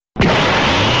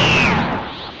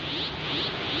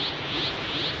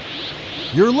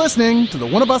You're listening to the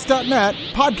oneofus.net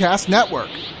podcast network.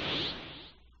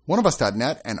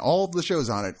 Oneofus.net and all of the shows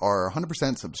on it are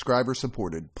 100% subscriber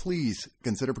supported. Please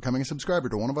consider becoming a subscriber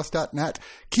to oneofus.net.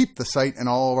 Keep the site and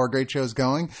all of our great shows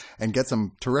going and get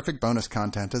some terrific bonus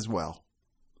content as well.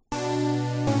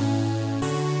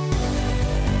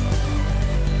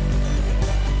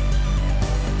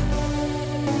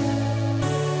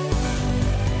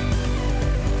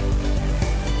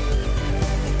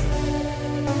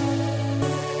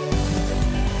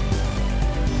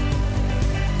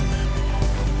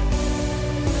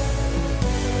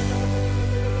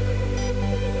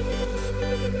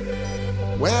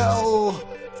 Well,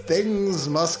 things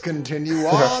must continue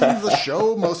on. The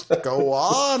show must go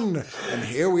on. And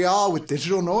here we are with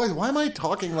Digital Noise. Why am I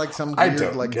talking like some weird... I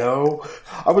don't know.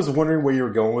 I was wondering where you were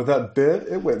going with that bit.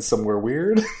 It went somewhere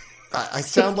weird. I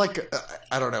sound like...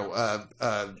 I don't know.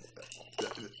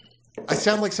 I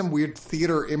sound like some weird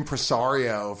theater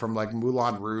impresario from like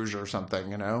Moulin Rouge or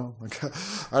something, you know? Like,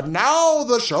 and now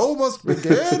the show must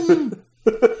begin.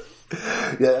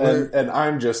 Yeah, and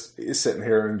I'm just sitting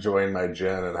here enjoying my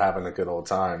gin and having a good old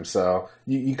time. So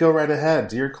you go right ahead.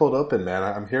 Do your cold open, man.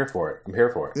 I'm here for it.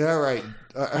 Yeah, all right.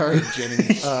 All right,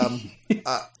 Jenny.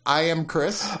 I am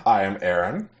Chris. I am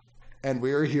Aaron. And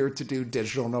we are here to do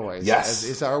Digital Noise. Yes. As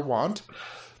is our want.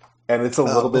 And it's a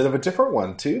little bit of a different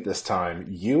one, too, this time.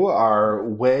 You are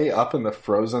way up in the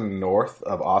frozen north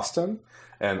of Austin,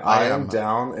 and I am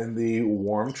down in the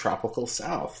warm tropical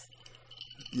south.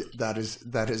 That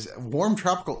is warm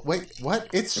tropical. Wait, what?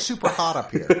 It's super hot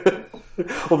up here.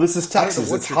 Well, this is Texas.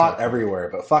 It's hot everywhere,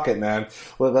 but fuck it, man.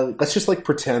 Well, let's just like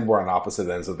pretend we're on opposite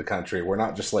ends of the country. We're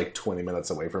not just like 20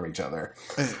 minutes away from each other.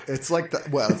 It's like that.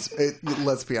 Well,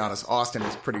 let's be honest. Austin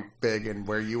is pretty big, and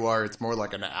where you are, it's more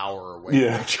like an hour away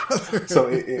from each other. So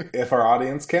if our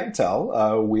audience can't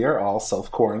tell, we are all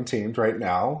self-quarantined right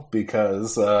now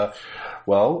because...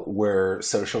 well, we're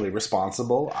socially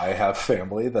responsible. I have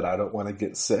family that I don't want to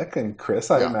get sick. And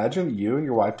Chris, I imagine you and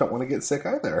your wife don't want to get sick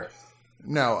either.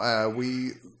 No,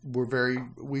 we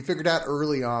figured out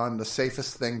early on the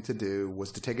safest thing to do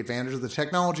was to take advantage of the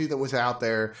technology that was out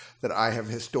there that I have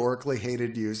historically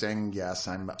hated using. Yes,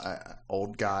 I'm an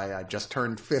old guy. I just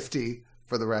turned 50.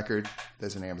 For the record,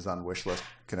 there's an Amazon wish list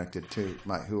connected to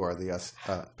my Who Are the Us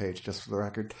page, just for the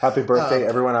record. Happy birthday.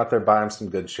 Everyone out there, buy him some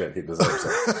good shit. He deserves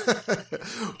it.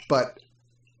 But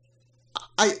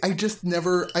I just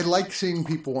never... I like seeing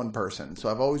people in person, so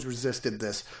I've always resisted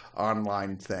this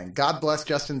online thing. God bless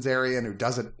Justin Zarian, who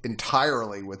does it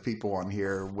entirely with people on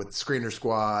here, with Screener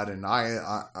Squad and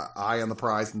Eye on the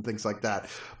Prize and things like that.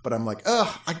 But I'm like,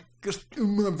 I'm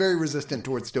very resistant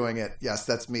towards doing it. Yes,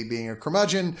 that's me being a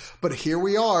curmudgeon, but here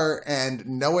we are, and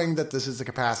knowing that this is a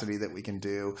capacity that we can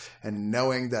do, and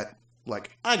knowing that,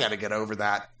 like, I got to get over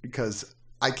that because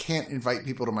I can't invite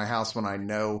people to my house when I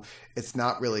know it's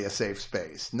not really a safe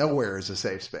space. Nowhere is a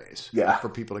safe space for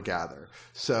people to gather.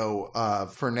 So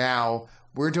for now,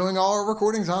 we're doing all our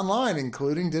recordings online,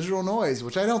 including Digital Noise,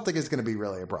 which I don't think is going to be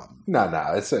really a problem. No,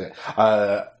 it's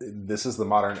this is the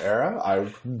modern era.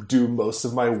 I do most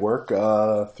of my work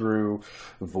through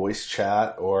voice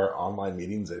chat or online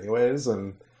meetings anyways,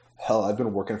 and hell, I've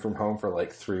been working from home for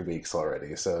like 3 weeks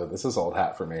already, so this is old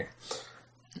hat for me.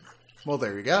 Well,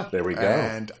 there you go. There we go.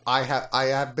 And I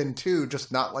have been too,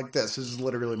 just not like this. This is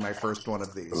literally my first one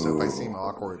of these. So if I seem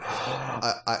awkward,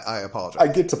 I apologize.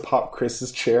 I get to pop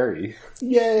Chris's cherry.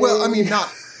 Yay! Well, I mean,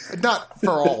 not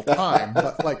for all time,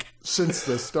 but like since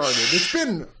this started. It's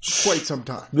been quite some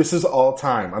time. This is all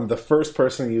time. I'm the first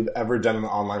person you've ever done an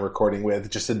online recording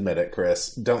with. Just admit it,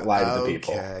 Chris. Don't lie to the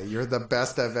people. Okay, you're the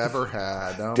best I've ever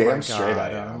had. Oh Damn my God. straight I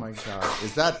am. Oh my God.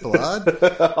 Is that blood?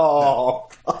 Oh.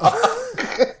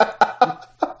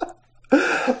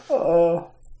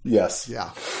 Yes.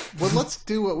 Yeah. Well, let's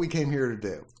do what we came here to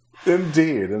do.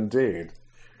 Indeed.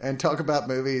 And talk about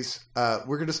movies.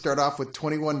 We're going to start off with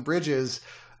 21 Bridges,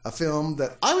 a film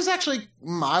that I was actually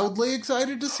mildly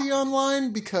excited to see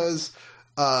online because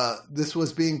this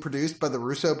was being produced by the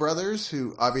Russo brothers,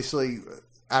 who obviously,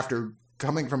 after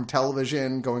coming from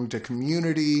television, going to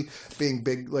Community, being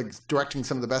big, like directing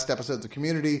some of the best episodes of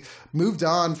Community, moved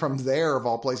on from there, of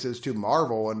all places, to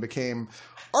Marvel and became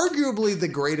arguably the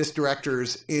greatest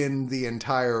directors in the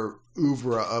entire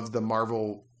oeuvre of the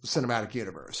Marvel cinematic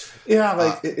universe.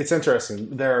 Yeah, it's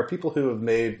interesting. There are people who have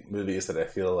made movies that I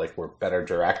feel like were better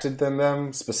directed than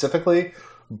them specifically,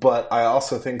 but I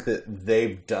also think that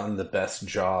they've done the best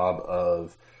job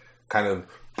of kind of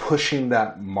pushing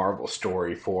that Marvel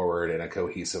story forward in a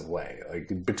cohesive way.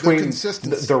 Like between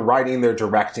the writing, their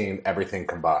directing, everything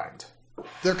combined.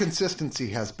 Their consistency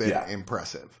has been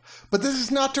impressive. But this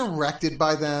is not directed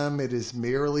by them. It is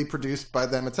merely produced by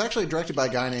them. It's actually directed by a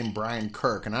guy named Brian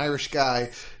Kirk, an Irish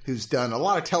guy who's done a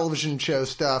lot of television show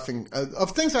stuff and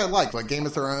of things I like Game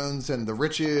of Thrones and The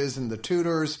Riches and The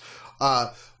Tudors.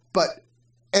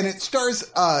 And it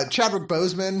stars Chadwick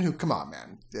Boseman, who, come on,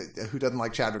 man, who doesn't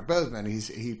like Chadwick Boseman?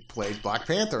 He played Black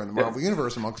Panther in the Marvel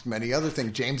Universe, amongst many other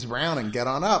things. James Brown and Get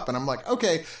On Up. And I'm like,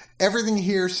 okay, everything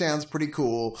here sounds pretty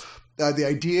cool. The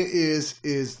idea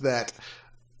is that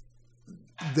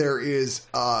there is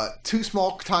two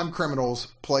small-time criminals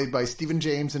played by Stephen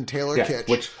James and Taylor Kitsch.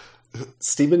 Which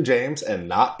Stephen James and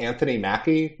not Anthony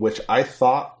Mackie, which I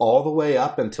thought all the way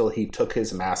up until he took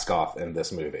his mask off in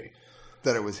this movie.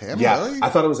 That it was him? Yeah, really? I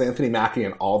thought it was Anthony Mackie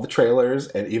in all the trailers,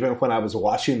 and even when I was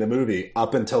watching the movie,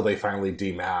 up until they finally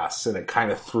demasked, and it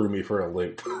kind of threw me for a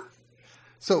loop.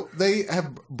 So they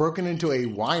have broken into a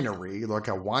winery, like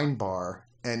a wine bar,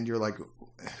 and you're like,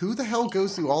 who the hell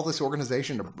goes through all this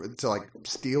organization to like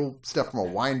steal stuff from a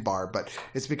wine bar? But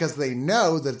it's because they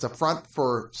know that it's a front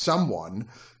for someone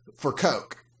for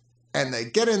Coke. And they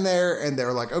get in there and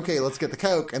they're like, okay, let's get the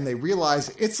Coke. And they realize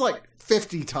it's like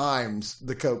 50 times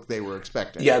the Coke they were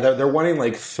expecting. Yeah, they're wanting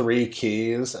like 3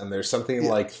 keys, and there's something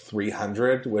like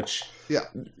 300, which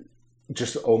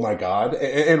just, oh my God.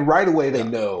 And right away they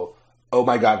know, oh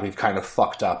my God, we've kind of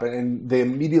fucked up. And they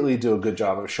immediately do a good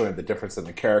job of showing the difference in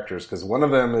the characters, because one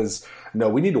of them is, no,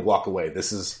 we need to walk away.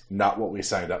 This is not what we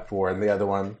signed up for. And the other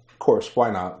one, of course,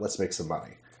 why not? Let's make some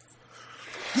money.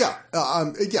 Yeah.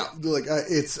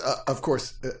 It's, of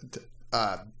course,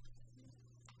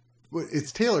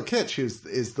 it's Taylor Kitsch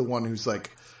is the one who's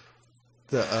like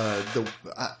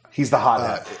he's the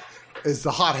hothead. Is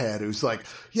the hothead who's like,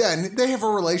 yeah, and they have a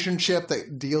relationship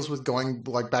that deals with going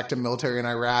like back to military in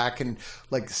Iraq, and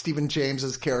like Stephen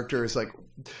James's character is like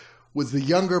was the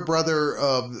younger brother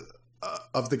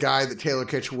of the guy that Taylor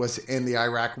Kitsch was in the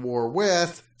Iraq War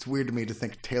with. It's weird to me to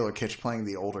think Taylor Kitsch playing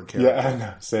the older character. Yeah, I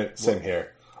know. Same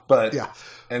here. But yeah,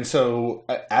 and so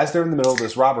as they're in the middle of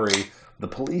this robbery, the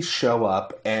police show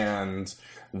up and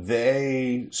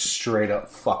they straight up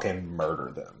fucking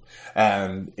murder them.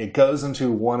 And it goes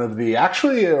into one of the,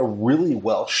 actually a really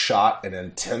well shot and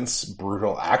intense,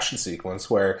 brutal action sequence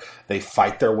where they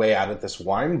fight their way out of this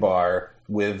wine bar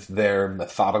with their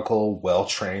methodical,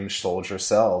 well-trained soldier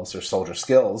selves or soldier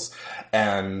skills.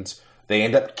 And they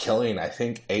end up killing, I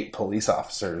think, 8 police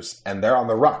officers, and they're on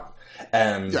the run.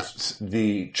 And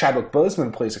the Chadwick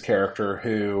Boseman plays a character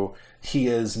who he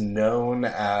is known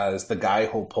as the guy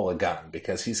who'll pull a gun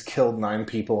because he's killed 9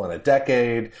 people in a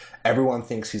decade. Everyone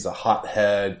thinks he's a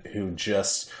hothead who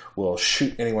just will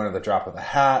shoot anyone at the drop of a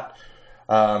hat.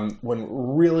 When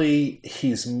really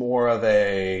he's more of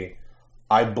a,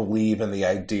 I believe in the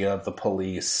idea of the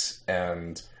police,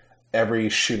 and every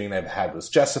shooting I've had was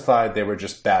justified. They were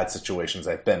just bad situations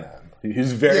I've been in.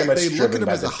 He's very much driven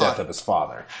by the death of his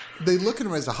father. They look at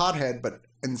him as a hothead, but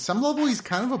in some level, he's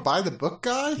kind of a by-the-book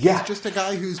guy. Yeah. He's just a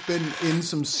guy who's been in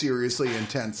some seriously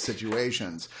intense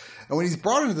situations. And when he's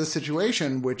brought into this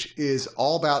situation, which is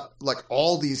all about, like,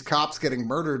 all these cops getting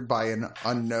murdered by an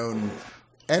unknown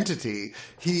entity,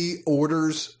 he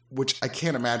orders, which I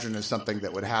can't imagine is something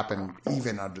that would happen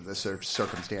even under this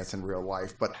circumstance in real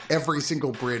life, but every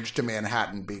single bridge to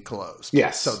Manhattan be closed.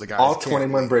 Yes. So the guys all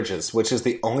 21 bridges, which is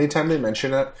the only time they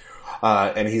mention it.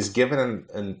 And he's given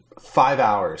in 5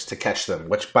 hours to catch them,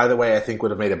 which, by the way, I think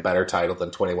would have made a better title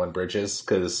than 21 Bridges,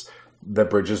 because the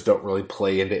bridges don't really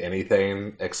play into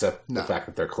anything except the fact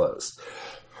that they're closed.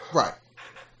 Right.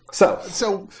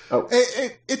 So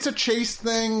it's a chase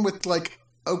thing with, like,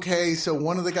 okay, so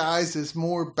one of the guys is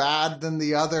more bad than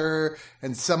the other,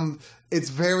 and it's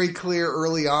very clear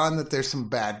early on that there's some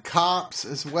bad cops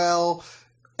as well.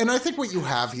 And I think what you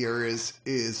have here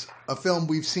is a film,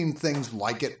 we've seen things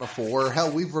like it before.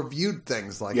 Hell, we've reviewed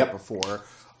things like it before.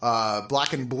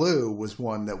 Black and Blue was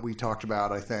one that we talked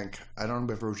about, I think. I don't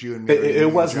know if it was you and me.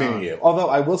 It was me and you. Although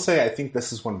I will say I think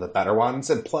this is one of the better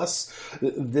ones. And plus,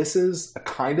 this is a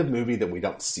kind of movie that we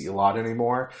don't see a lot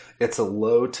anymore. It's a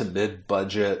low to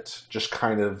mid-budget, just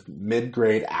kind of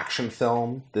mid-grade action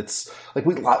film that's like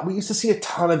we used to see a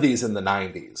ton of these in the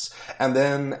 90s. And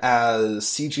then as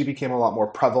CG became a lot more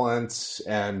prevalent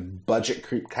and budget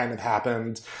creep kind of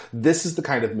happened, this is the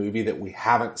kind of movie that we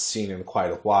haven't seen in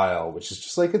quite a while, which is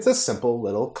just like, it's a simple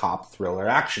little cop thriller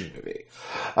action movie.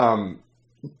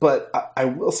 But I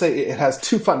will say it has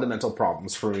 2 fundamental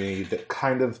problems for me that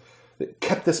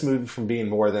kept this movie from being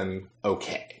more than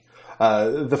okay.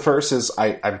 The first is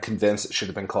I'm convinced it should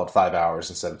have been called 5 Hours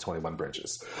instead of 21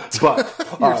 Bridges.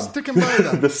 But you're sticking by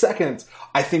them. The second,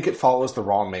 I think it follows the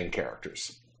wrong main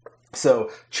characters.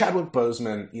 So Chadwick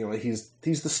Boseman,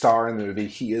 he's the star in the movie.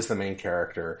 He is the main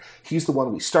character. He's the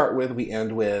one we start with, we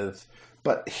end with,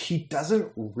 but he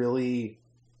doesn't really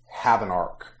have an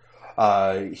arc.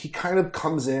 He kind of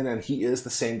comes in and he is the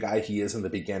same guy he is in the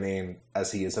beginning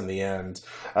as he is in the end.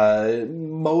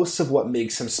 Most of what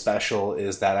makes him special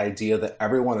is that idea that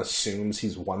everyone assumes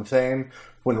he's one thing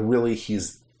when really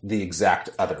he's the exact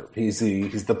other. He's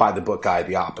the by the book guy,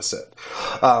 the opposite.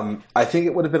 I think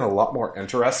it would have been a lot more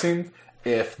interesting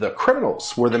if the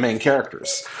criminals were the main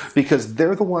characters, because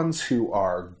they're the ones who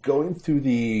are going through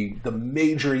the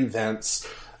major events.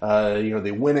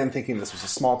 They went in thinking this was a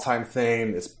small time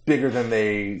thing. It's bigger than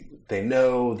they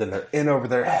know. Then they're in over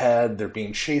their head. They're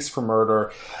being chased for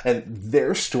murder, and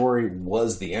their story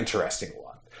was the interesting one.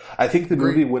 I think the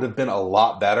movie would have been a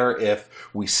lot better if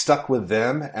we stuck with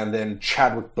them, and then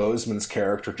Chadwick Boseman's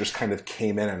character just kind of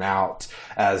came in and out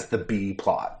as the B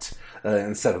plot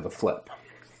instead of the flip.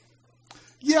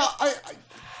 Yeah,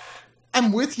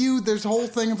 I'm with you. There's a whole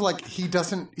thing of like he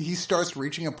starts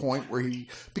reaching a point where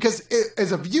because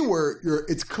as a viewer,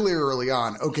 it's clear early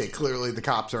on, okay, clearly the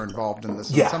cops are involved in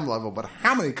this at some level, but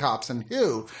how many cops and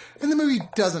who? And the movie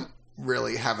doesn't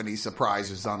really have any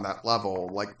surprises on that level.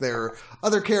 Like, there are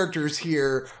other characters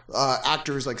here,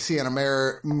 actors like Sienna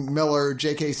Miller,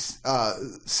 J.K.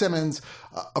 Simmons,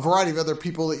 a variety of other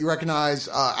people that you recognize.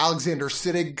 Alexander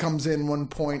Siddig comes in one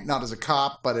point, not as a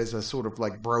cop, but as a sort of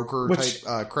like broker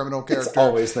type criminal character. It's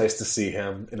always nice to see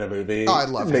him in a movie. Oh, I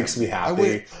love him. Makes me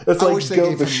happy. I wish they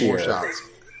gave him more shots.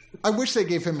 I wish they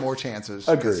gave him more chances.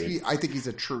 Agreed. I think he's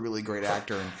a truly great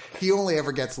actor, and he only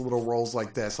ever gets little roles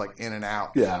like this, like in and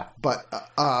out. Yeah. But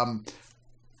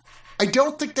I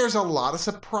don't think there's a lot of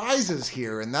surprises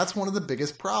here, and that's one of the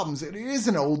biggest problems. It is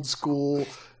an old school,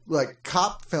 like,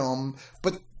 cop film,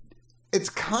 but it's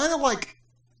kind of like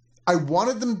I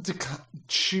wanted them to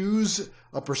choose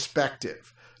a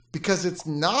perspective, because it's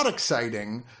not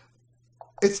exciting.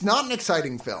 It's not an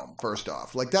exciting film, first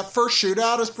off. Like, that first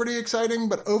shootout is pretty exciting,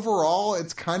 but overall,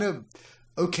 it's kind of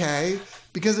okay,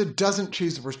 because it doesn't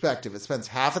choose a perspective. It spends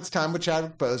half its time with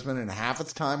Chadwick Boseman and half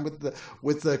its time with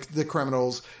the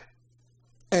criminals,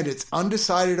 and it's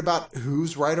undecided about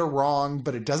who's right or wrong,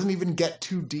 but it doesn't even get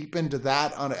too deep into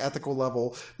that on an ethical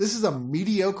level. This is a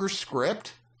mediocre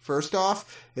script, first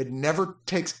off. It never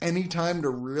takes any time to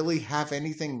really have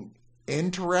anything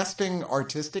interesting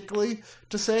artistically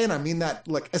to say, and I mean that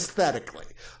like aesthetically.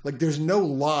 Like, there's no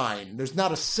line. There's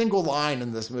not a single line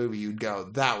in this movie you'd go,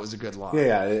 that was a good line.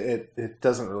 Yeah, it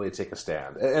doesn't really take a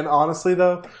stand. And honestly,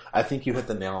 though, I think you hit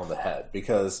the nail on the head,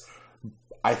 because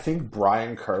I think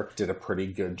Brian Kirk did a pretty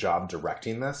good job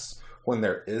directing this. When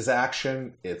there is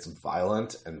action, it's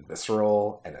violent and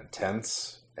visceral and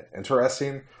intense and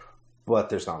interesting, but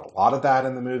there's not a lot of that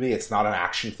in the movie. It's not an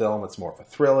action film. It's more of a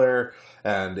thriller.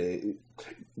 And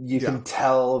you can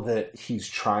tell that he's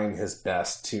trying his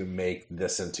best to make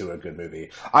this into a good movie.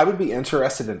 I would be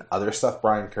interested in other stuff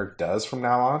Brian Kirk does from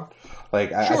now on.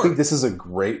 Like, I think this is a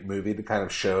great movie to kind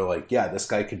of show, like, yeah, this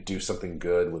guy could do something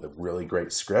good with a really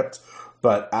great script.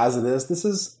 But as it is, this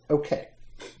is okay.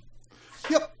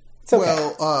 Yep. It's okay.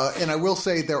 Well, and I will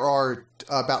say there are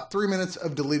about 3 minutes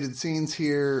of deleted scenes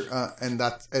here, and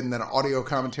then audio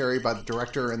commentary by the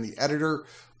director and the editor,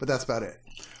 but that's about it.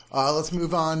 Let's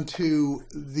move on to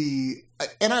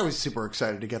and I was super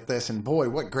excited to get this, and boy,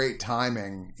 what great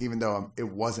timing, even though it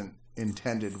wasn't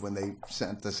intended when they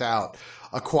sent this out.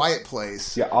 A Quiet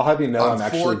Place. Yeah, I'll have you know I'm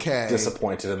actually 4K.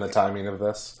 Disappointed in the timing of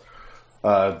this.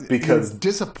 Because You're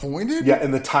disappointed? Yeah,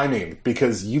 in the timing,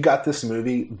 because you got this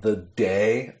movie the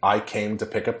day I came to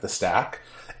pick up the stack,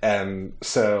 and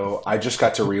so I just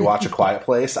got to rewatch A Quiet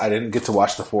Place. I didn't get to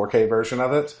watch the 4K version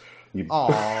of it.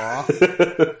 Aww.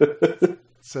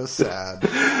 So sad.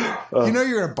 You know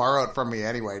you're going to borrow it from me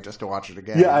anyway just to watch it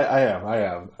again. Yeah, I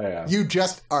am. You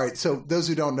just... All right, so those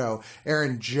who don't know,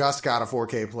 Aaron just got a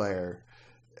 4K player,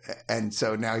 and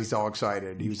so now he's all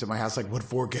excited. He was at my house like, what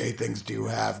 4K things do you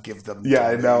have? Give them Yeah,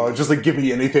 I know. Just like, give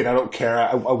me anything. I don't care.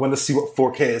 I want to see what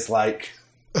 4K is like.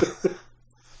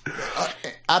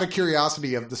 Out of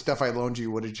curiosity of the stuff I loaned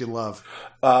you, what did you love?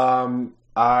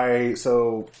 I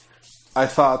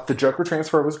thought the Joker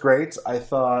transfer was great. I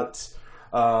thought...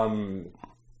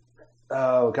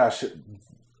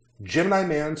 Gemini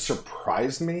Man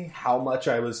surprised me how much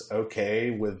I was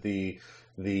okay with the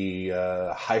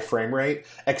high frame rate,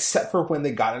 except for when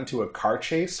they got into a car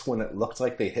chase, when it looked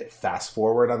like they hit fast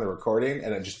forward on the recording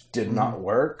and it just did not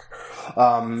work.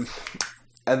 And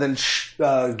And then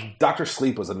Doctor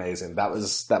Sleep was amazing. That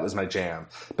was my jam.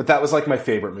 But that was like my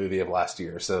favorite movie of last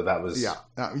year. So that was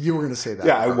you were going to say that.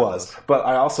 Yeah, I was. But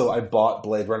I bought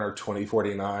Blade Runner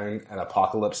 2049 and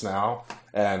Apocalypse Now,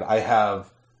 and I have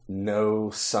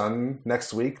no son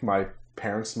next week. My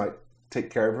parents might take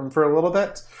care of him for a little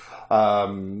bit.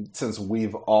 Since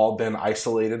we've all been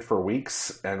isolated for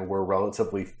weeks and we're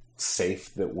relatively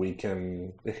safe that we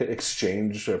can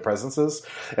exchange presences.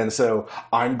 And so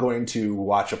I'm going to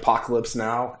watch Apocalypse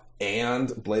Now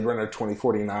and Blade Runner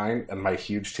 2049 and my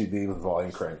huge TV with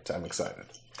volume cranked. I'm excited.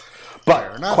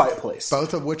 But Quiet Place.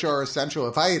 Both of which are essential.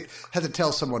 If I had to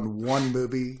tell someone one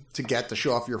movie to get to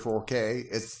show off your 4K,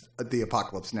 it's the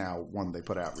Apocalypse Now one they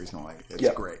put out recently. It's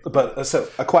great. But so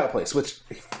A Quiet Place, which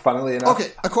funnily enough,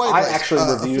 A Quiet Place. I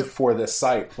actually reviewed for this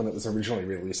site when it was originally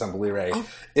released on Blu-ray.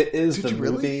 It is the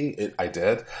movie. Really? I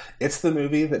did. It's the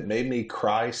movie that made me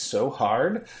cry so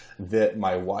hard that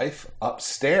my wife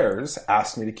upstairs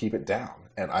asked me to keep it down,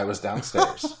 and I was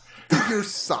downstairs. You're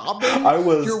sobbing? I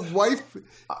was. Your wife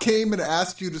came and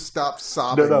asked you to stop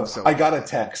sobbing. No. So I got a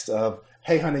text of,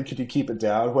 "Hey, honey, could you keep it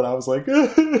down?" When I was like, full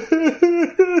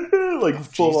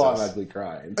on, I'd be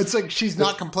crying. It's like she's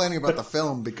not complaining about the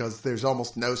film because there's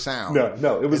almost no sound.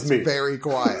 No, it was me. Very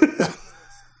quiet.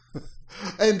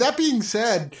 And that being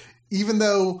said, even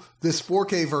though this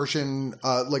 4K version,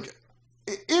 it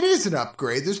is an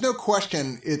upgrade. There's no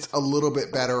question. It's a little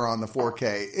bit better on the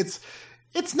 4K.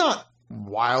 It's not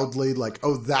wildly like,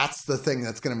 oh, that's the thing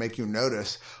that's going to make you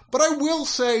notice. But I will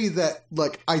say that,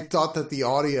 I thought that the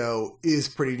audio is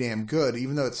pretty damn good.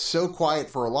 Even though it's so quiet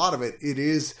for a lot of it, it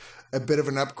is a bit of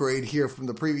an upgrade here from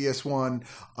the previous one.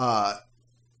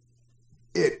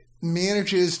 It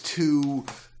manages to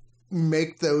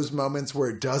make those moments where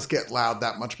it does get loud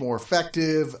that much more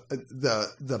effective.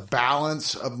 The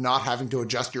balance of not having to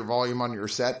adjust your volume on your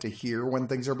set to hear when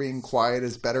things are being quiet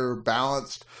is better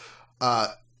balanced.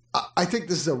 I think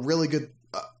this is a really good,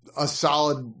 a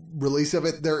solid release of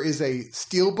it. There is a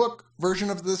Steelbook version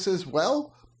of this as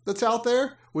well that's out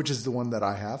there, which is the one that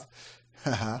I have.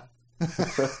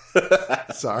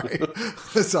 Sorry,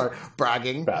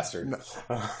 bragging. Bastard.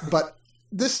 But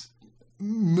this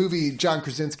movie John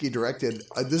Krasinski directed,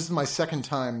 this is my second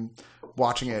time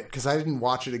watching it because I didn't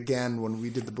watch it again when we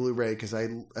did the Blu-ray because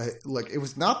it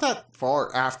was not that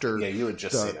far after you had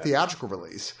just the theatrical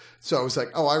release. So I was like,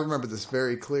 oh, I remember this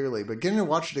very clearly. But getting to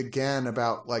watch it again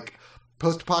about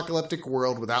post-apocalyptic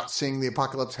world without seeing the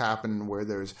apocalypse happen, where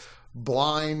there's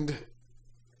blind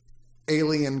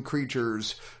alien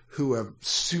creatures who have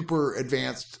super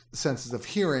advanced senses of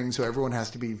hearing, so everyone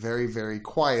has to be very, very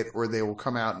quiet or they will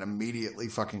come out and immediately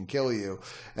fucking kill you.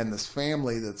 And this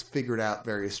family that's figured out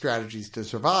various strategies to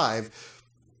survive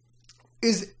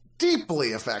is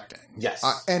deeply affecting. Yes.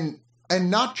 And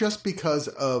not just because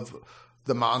of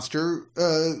the monster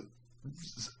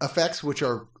effects, which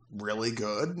are really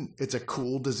good. It's a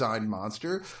cool designed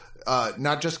monster.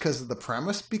 Not just because of the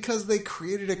premise, because they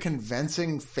created a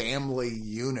convincing family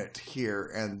unit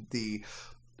here, and the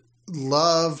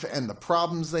love and the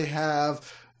problems they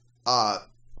have,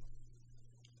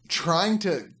 trying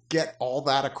to get all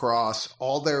that across,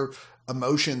 all their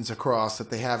emotions across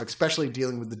that they have, especially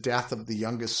dealing with the death of the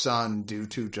youngest son due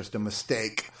to just a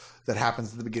mistake that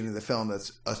happens at the beginning of the film.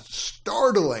 That's a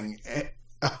startling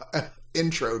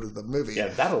intro to the movie. Yeah,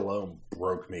 that alone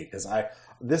broke me because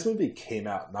this movie came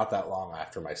out not that long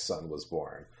after my son was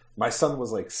born. My son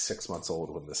was 6 months old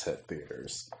when this hit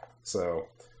theaters. So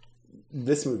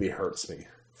this movie hurts me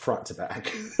front to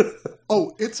back.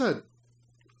 Oh, it's a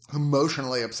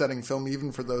emotionally upsetting film,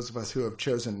 even for those of us who have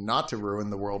chosen not to ruin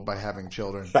the world by having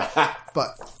children.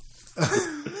 But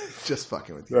just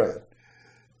fucking with you. Right.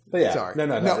 But yeah, sorry.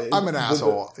 No, I'm an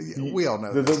asshole. We all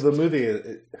know this. The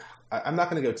movie, I'm not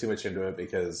going to go too much into it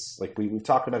because, we've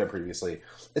talked about it previously.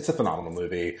 It's a phenomenal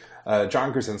movie.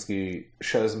 John Krasinski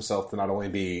shows himself to not only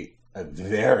be a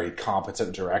very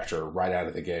competent director right out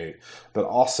of the gate, but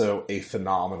also a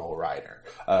phenomenal writer.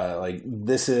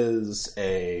 This is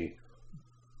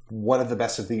one of the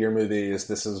best of the year movies.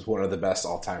 This is one of the best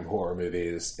all-time horror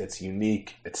movies. It's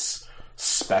unique. It's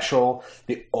special.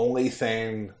 The only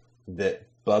thing that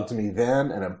bugged me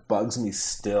then, and it bugs me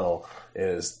still,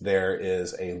 is there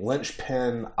is a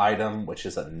linchpin item, which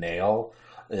is a nail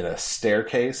in a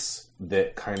staircase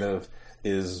that kind of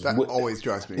is... That always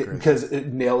drives me crazy. Because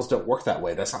nails don't work that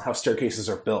way. That's not how staircases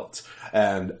are built.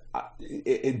 And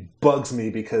it bugs me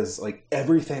because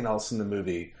everything else in the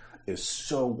movie is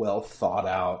so well thought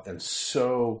out and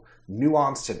so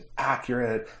nuanced and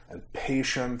accurate and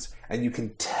patient, and you can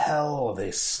tell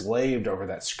they slaved over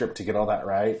that script to get all that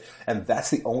right. And that's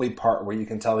the only part where you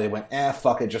can tell they went,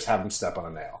 fuck it, just have him step on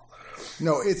a nail.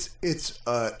 No, it's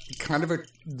kind of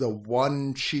the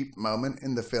one cheap moment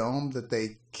in the film that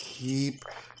they keep,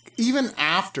 even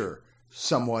after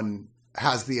someone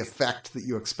has the effect that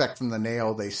you expect from the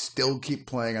nail, they still keep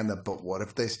playing on the, but what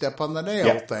if they step on the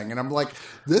nail thing? And I'm like,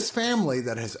 this family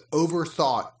that has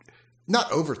not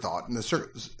overthought, and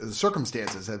the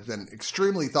circumstances have been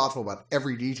extremely thoughtful about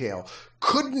every detail,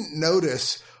 couldn't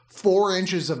notice 4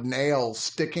 inches of nail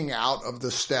sticking out of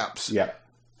the steps. Yeah.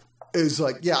 Is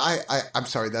like, I'm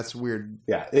sorry, that's weird.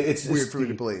 Yeah, it's weird for me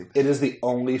to believe. It is the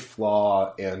only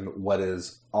flaw in what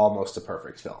is almost a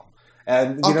perfect film.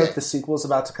 And, you know, the sequel is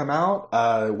about to come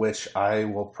out, which I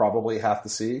will probably have to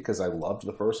see because I loved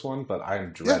the first one, but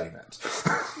I'm dreading it.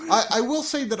 I will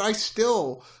say that I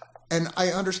still, and I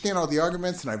understand all the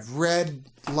arguments, and I've read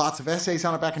lots of essays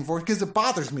on it back and forth because it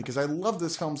bothers me because I love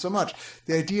this film so much.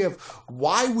 The idea of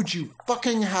why would you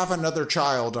fucking have another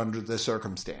child under this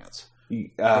circumstance?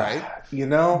 Right? You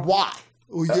know? Why?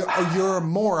 You're a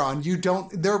moron. You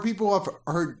don't. There are people who have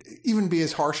heard even be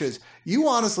as harsh as, you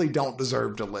honestly don't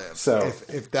deserve to live. So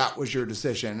if that was your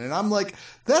decision, and I'm like,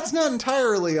 that's not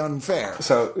entirely unfair.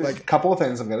 So like a couple of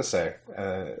things I'm going to say.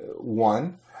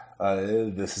 One,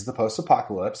 this is the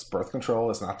post-apocalypse. Birth control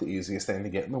is not the easiest thing to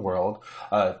get in the world.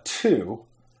 Two,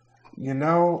 you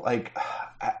know, like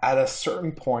at a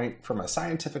certain point, from a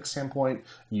scientific standpoint,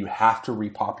 you have to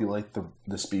repopulate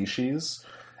the species.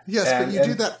 Yes, but you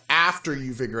do that after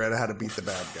you figure out how to beat the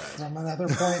bad guys. From another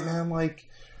point, man, like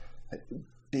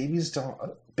babies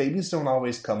don't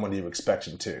always come when you expect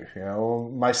them to. You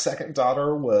know, my second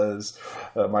daughter was,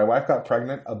 my wife got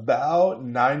pregnant about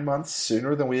 9 months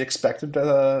sooner than we expected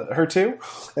her to,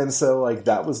 and so like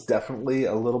that was definitely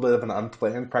a little bit of an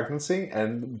unplanned pregnancy,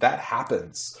 and that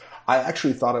happens. I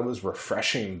actually thought it was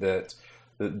refreshing that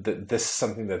this is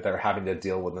something that they're having to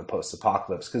deal with in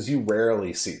post-apocalypse because you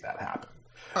rarely see that happen.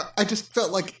 I just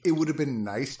felt like it would have been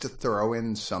nice to throw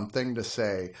in something to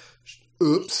say,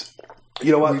 oops,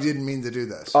 you know what? We didn't mean to do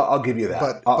this. I'll give you that.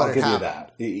 But I'll give you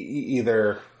that.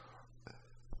 Either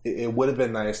it would have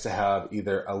been nice to have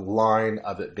either a line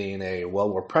of it being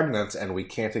we're pregnant and we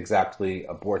can't exactly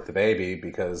abort the baby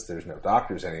because there's no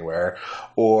doctors anywhere,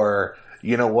 or,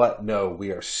 you know what? No,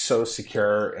 we are so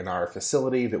secure in our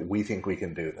facility that we think we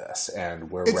can do this and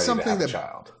we're ready to have a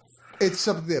child. It's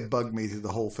something that bugged me through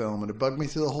the whole film, and it bugged me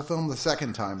through the whole film the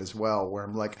second time as well, where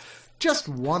I'm like, just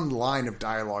one line of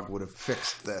dialogue would have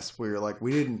fixed this, where you're like,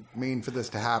 we didn't mean for this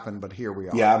to happen, but here we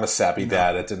are. Yeah, I'm a sappy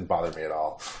dad. It didn't bother me at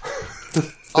all.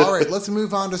 All right, let's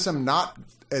move on to some not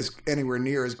as anywhere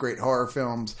near as great horror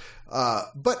films,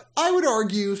 but I would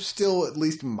argue still at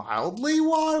least mildly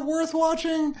worth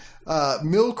watching.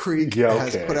 Mill Creek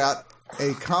has put out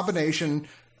a combination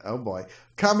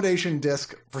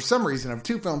disc, for some reason, of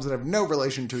 2 films that have no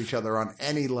relation to each other on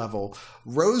any level.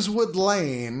 Rosewood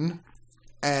Lane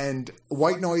and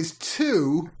White Noise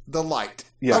 2, The Light.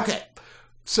 Yeah. Okay.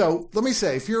 So, let me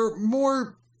say, if you're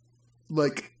more,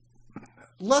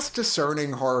 less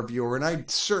discerning horror viewer, and I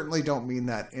certainly don't mean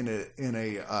that in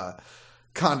a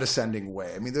condescending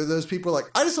way. I mean, there are those people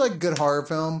like, I just like good horror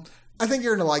film. I think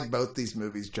you're going to like both these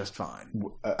movies just fine.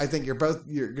 I think you're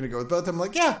going to go with both of them.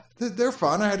 Like, yeah, they're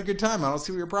fun. I had a good time. I don't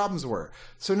see what your problems were.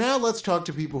 So now let's talk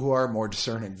to people who are more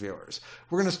discerning viewers.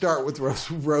 We're going to start with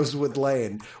Rosewood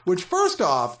Lane, which first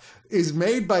off is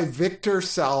made by Victor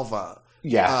Salva.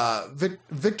 Yeah.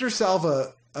 Victor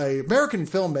Salva, an American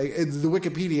filmmaker, the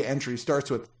Wikipedia entry starts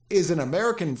with, is an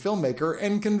American filmmaker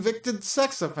and convicted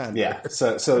sex offender. Yeah.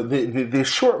 So the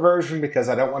short version, because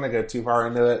I don't want to go too far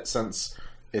into it since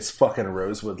it's fucking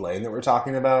Rosewood Lane that we're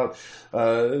talking about.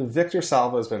 Victor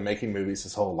Salva has been making movies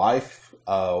his whole life.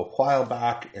 A while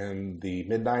back in the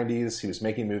mid-90s, he was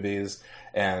making movies,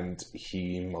 and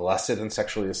he molested and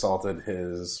sexually assaulted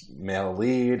his male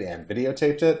lead and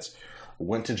videotaped it.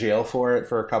 Went to jail for it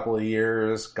for a couple of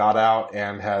years, got out,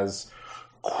 and has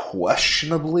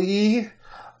questionably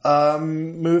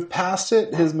moved past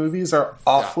it. His movies are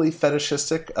awfully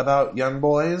fetishistic about young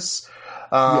boys.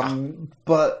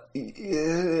 But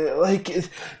he's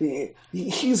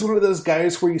one of those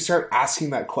guys where you start asking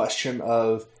that question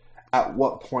of, at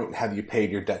what point have you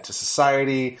paid your debt to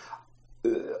society?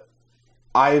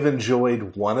 I've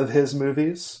enjoyed one of his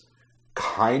movies,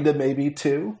 kind of maybe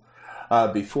 2,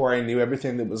 before I knew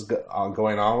everything that was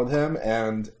going on with him,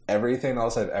 and everything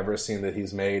else I've ever seen that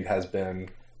he's made has been,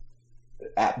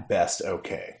 at best,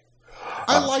 okay.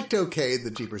 I liked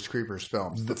the Jeepers Creepers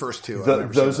films, the first 2.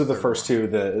 Those are the first 2.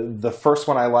 The first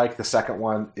one I like, the second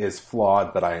one is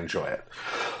flawed, but I enjoy it.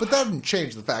 But that didn't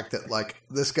change the fact that,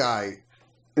 this guy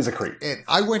is a creep. And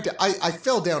I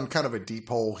fell down kind of a deep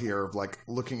hole here of,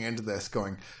 looking into this,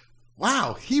 going,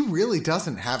 wow, he really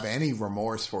doesn't have any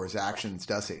remorse for his actions,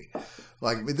 does he?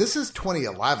 Like, this is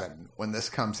 2011 when this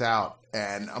comes out,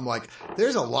 and I'm like,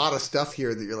 there's a lot of stuff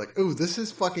here that you're like, ooh, this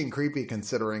is fucking creepy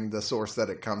considering the source that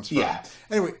it comes from. Yeah.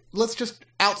 Anyway, let's just,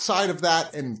 outside of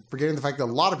that, and forgetting the fact that a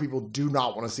lot of people do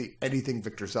not want to see anything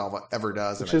Victor Salva ever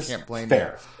does, Which and I is can't blame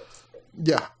fair.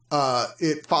 them. Yeah.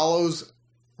 It follows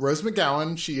Rose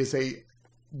McGowan. She is a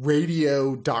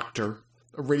radio doctor,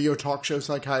 a radio talk show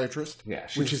psychiatrist. Yeah,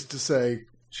 which is to say,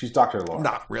 she's Dr. Laura.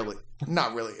 not really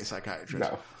a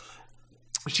psychiatrist. No.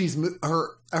 She's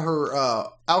her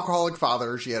alcoholic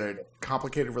father. She had a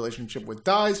complicated relationship with,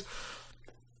 dies,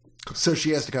 so she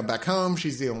has to come back home.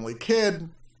 She's the only kid.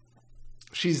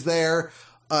 She's there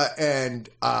and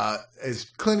is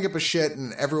cleaning up a shit,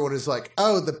 and everyone is like,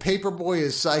 "Oh, the paperboy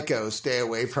is psycho. Stay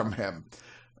away from him."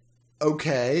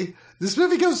 Okay, this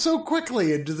movie goes so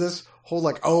quickly into this whole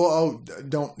like,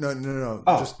 don't no,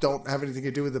 just don't have anything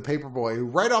to do with the paperboy, who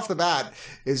right off the bat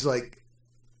is like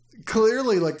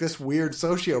clearly like this weird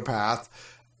sociopath,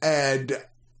 and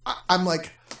I'm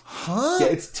like, huh? Yeah,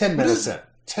 it's 10 minutes in.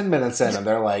 10 minutes in, and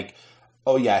they're like,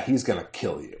 oh yeah, he's gonna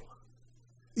kill you.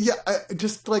 Yeah,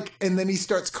 just like, and then he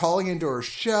starts calling into her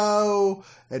show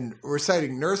and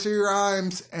reciting nursery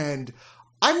rhymes, and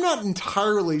I'm not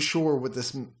entirely sure what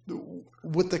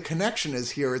the connection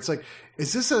is here. It's like,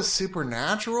 is this a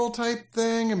supernatural type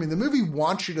thing? I mean, the movie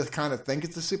wants you to kind of think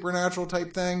it's a supernatural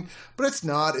type thing, but it's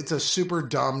not. It's a super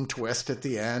dumb twist at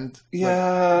the end.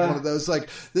 Yeah. Like, one of those, like,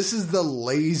 this is the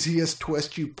laziest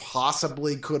twist you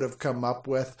possibly could have come up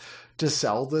with to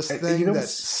sell this thing.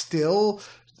 That's still,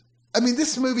 I mean,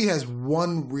 this movie has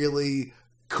one really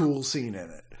cool scene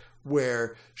in it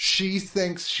where she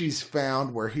thinks she's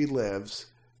found where he lives,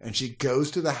 and she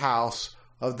goes to the house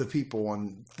of the people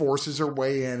and forces her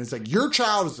way in. It's like, your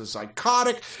child is a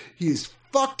psychotic. He's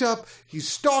fucked up. He's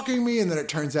stalking me. And then it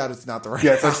turns out it's not the right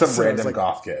Yeah, it's like house. some random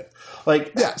goth kid.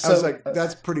 Like, yeah, so, I was like,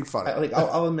 that's pretty funny.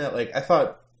 I'll admit, like, I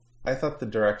thought the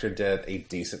director did a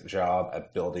decent job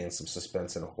at building some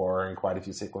suspense and horror in quite a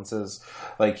few sequences.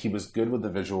 Like, he was good with the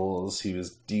visuals. He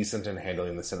was decent in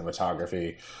handling the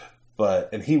cinematography.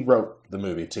 And he wrote the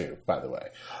movie too, by the way,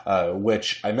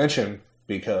 which I mentioned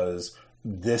because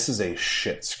this is a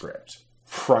shit script,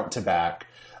 front to back.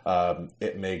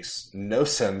 It makes no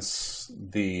sense.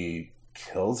 The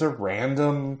kills are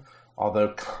random,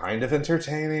 although kind of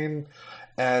entertaining.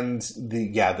 And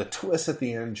the twist at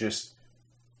the end just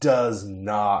does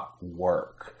not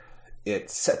work.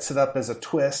 It sets it up as a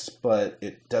twist, but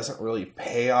it doesn't really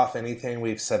pay off anything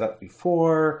we've set up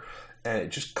before. And it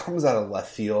just comes out of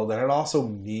left field, and it also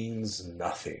means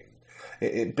nothing.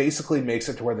 It basically makes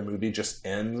it to where the movie just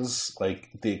ends like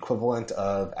the equivalent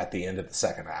of at the end of the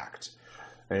second act.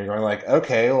 And you're going like,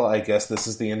 okay, well, I guess this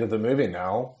is the end of the movie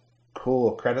now.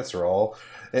 Cool, credits roll.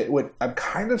 I'm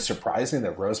kind of surprising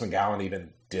that Rose McGowan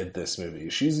even did this movie.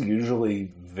 She's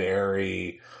usually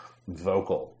very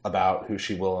vocal about who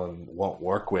she will and won't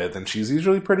work with, and she's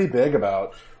usually pretty big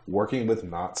about working with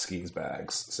not skis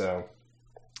bags. So,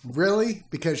 really,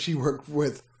 because she worked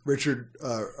with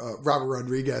Robert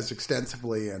Rodriguez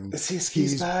extensively, and is he a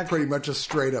skis bag? Pretty much a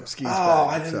straight up skis bag. Oh,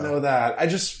 I didn't know that. I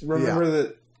just remember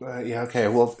that. Yeah, okay.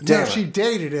 Well, no, she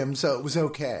dated him, so it was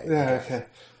okay. Yeah, okay.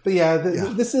 But yeah,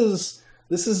 this is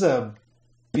a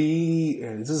B.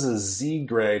 This is a Z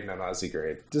grade. No, not Z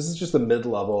grade. This is just a mid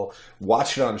level.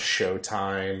 Watch it on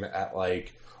Showtime at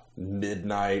like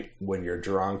midnight when you're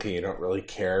drunk and you don't really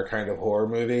care kind of horror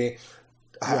movie.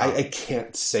 Yeah. I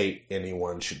can't say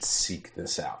anyone should seek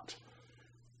this out.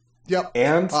 Yep.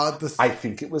 And I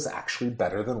think it was actually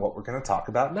better than what we're going to talk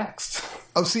about next.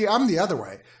 Oh, see, I'm the other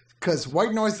way. Because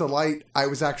White Noise, the Light, I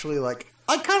was actually like,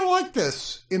 I kind of like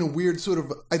this in a weird sort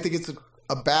of, I think it's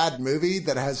a bad movie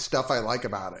that has stuff I like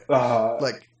about it.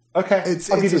 Okay. It's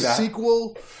a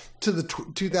sequel to the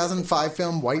 2005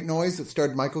 film White Noise that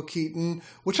starred Michael Keaton,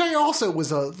 which I also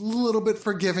was a little bit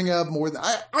forgiving of more than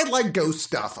I like ghost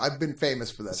stuff. I've been famous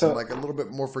for this. I'm like a little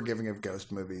bit more forgiving of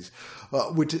ghost movies.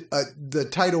 Which the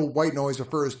title White Noise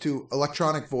refers to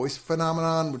electronic voice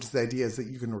phenomenon, which is the idea is that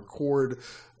you can record,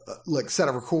 set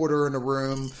a recorder in a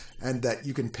room and that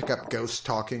you can pick up ghosts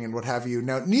talking and what have you.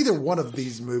 Now, neither one of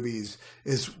these movies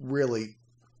is really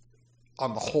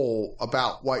on the whole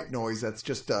about White Noise. That's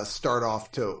just a start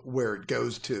off to where it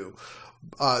goes to.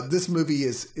 This movie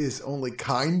is only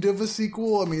kind of a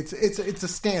sequel. I mean, it's a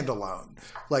standalone.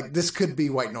 Like, this could be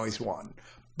White Noise 1.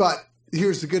 But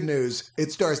here's the good news.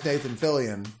 It stars Nathan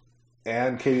Fillion.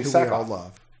 And Katie Sackhoff. We all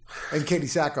love. And Katie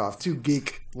Sackhoff, two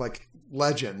geek,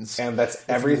 legends. And that's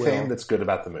everything that's good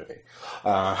about the movie.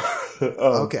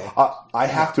 Okay. I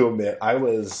have to admit, I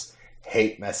was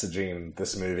hate messaging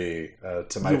this movie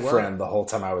to my friend the whole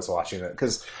time I was watching it.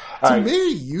 Because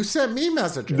me, you sent me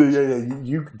messages.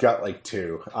 You got like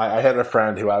 2. I had a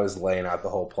friend who I was laying out the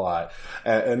whole plot,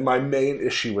 and my main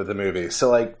issue with the movie. So,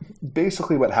 like,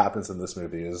 basically what happens in this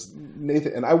movie is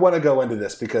Nathan, and I want to go into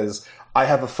this because I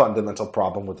have a fundamental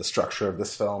problem with the structure of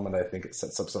this film, and I think it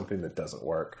sets up something that doesn't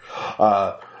work.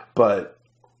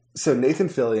 So Nathan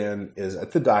Fillion is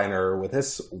at the diner with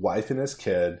his wife and his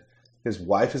kid. His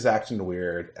wife is acting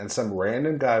weird, and some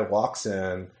random guy walks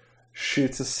in,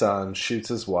 shoots his son, shoots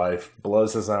his wife,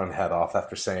 blows his own head off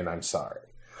after saying, "I'm sorry."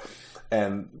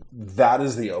 And that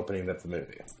is the opening of the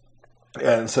movie.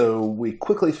 And so we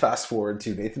quickly fast forward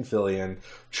to Nathan Fillion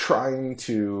trying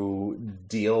to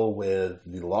deal with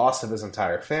the loss of his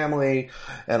entire family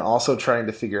and also trying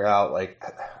to figure out, like,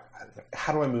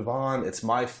 how do I move on? It's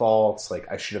my fault.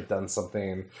 Like, I should have done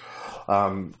something.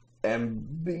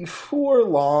 And before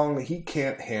long, he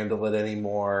can't handle it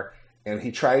anymore, and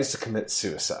he tries to commit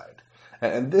suicide.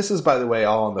 And this is, by the way,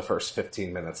 all in the first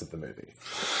 15 minutes of the movie.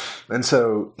 And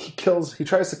so he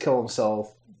tries to kill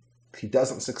himself. He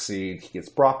doesn't succeed. He gets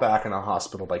brought back in a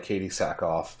hospital by Katie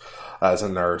Sackhoff as a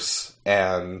nurse,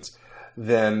 and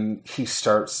then he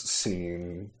starts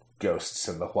seeing ghosts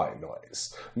in the white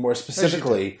noise. More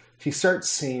specifically, he starts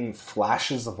seeing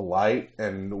flashes of light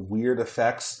and weird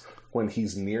effects when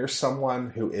he's near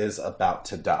someone who is about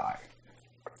to die.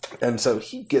 And so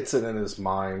he gets it in his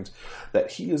mind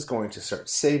that he is going to start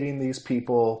saving these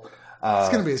people. He's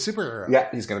going to be a superhero. Yeah,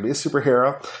 he's going to be a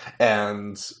superhero.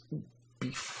 And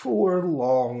before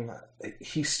long,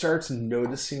 he starts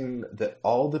noticing that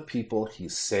all the people he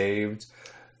saved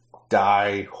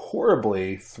die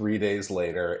horribly 3 days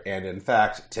later, and in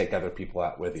fact take other people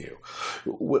out with you.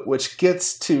 Which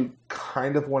gets to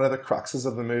kind of one of the cruxes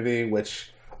of the movie,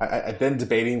 which I've been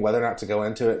debating whether or not to go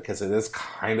into it because it is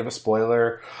kind of a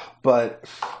spoiler, but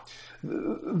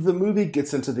the movie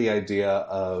gets into the idea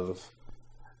of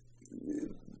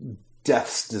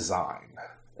death's design.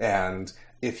 And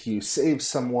if you save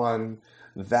someone,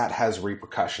 that has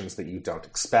repercussions that you don't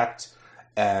expect.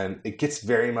 And it gets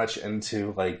very much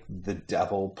into, like, the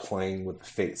devil playing with the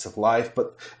fates of life.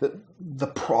 But the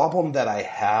problem that I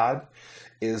had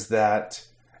is that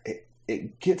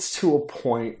it gets to a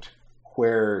point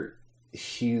where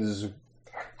he's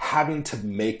having to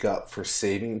make up for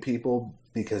saving people,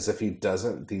 because if he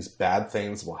doesn't, these bad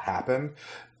things will happen.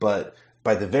 But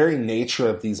by the very nature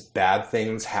of these bad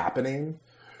things happening,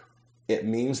 it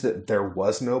means that there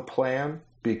was no plan,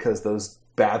 because those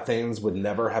bad things would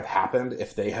never have happened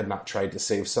if they had not tried to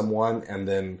save someone and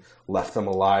then left them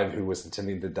alive who was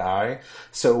intending to die.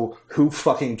 So who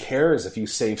fucking cares if you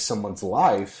save someone's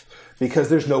life, because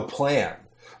there's no plan?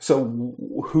 So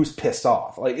who's pissed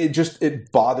off? Like,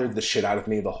 it bothered the shit out of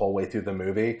me the whole way through the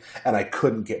movie, and I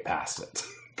couldn't get past it.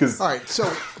 All right,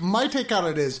 so my take on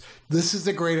it is, this is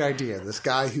a great idea. This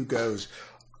guy who goes,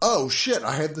 oh shit,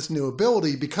 I have this new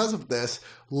ability because of this,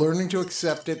 learning to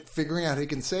accept it, figuring out he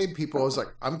can save people. I was like,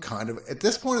 at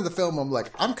this point in the film, I'm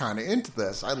like, I'm kind of into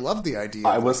this. I love the idea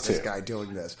of this guy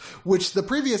doing this, which the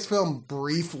previous film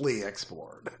briefly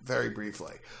explored, very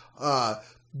briefly.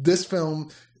 This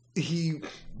film, he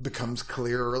becomes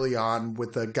clear early on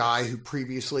with a guy who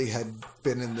previously had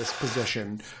been in this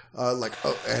position,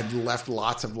 had left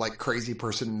lots of, like, crazy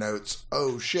person notes.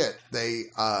 Oh shit, they,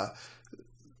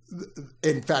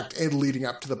 in fact, and leading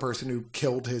up to the person who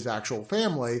killed his actual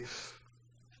family.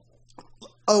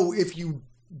 Oh, if you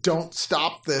don't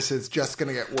stop this, it's just going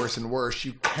to get worse and worse.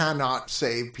 You cannot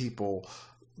save people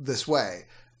this way.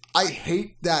 I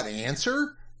hate that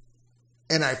answer.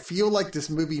 And I feel like this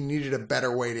movie needed a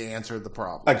better way to answer the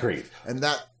problem. Agreed. And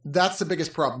that's the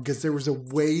biggest problem, because there was a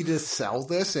way to sell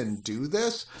this and do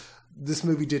this. This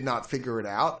movie did not figure it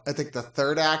out. I think the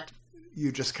third act,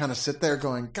 you just kind of sit there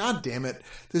going, God damn it,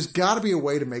 there's got to be a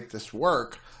way to make this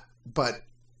work. But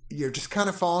you're just kind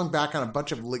of falling back on a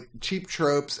bunch of, like, cheap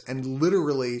tropes, and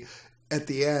literally at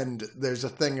the end, there's a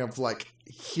thing of, like,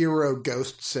 hero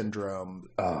ghost syndrome.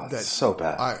 Oh, that's so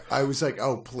bad. I was like,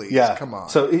 oh, please, come on.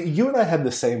 So you and I had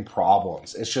the same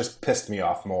problems. It's just pissed me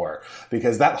off more,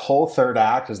 because that whole third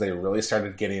act, as they really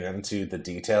started getting into the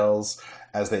details,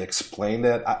 as they explained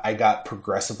it, I got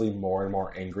progressively more and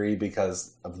more angry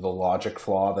because of the logic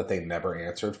flaw that they never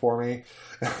answered for me.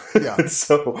 Yeah.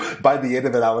 So by the end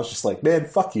of it, I was just like, man,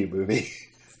 fuck you, movie.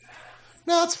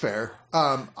 No, that's fair.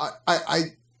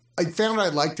 I found I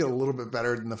liked it a little bit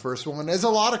better than the first one, as a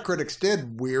lot of critics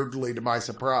did, weirdly to my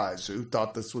surprise, who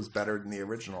thought this was better than the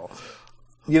original.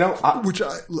 You know, which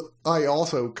I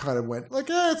also kind of went like,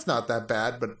 it's not that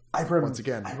bad, but once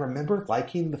again, I remember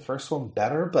liking the first one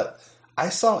better, but I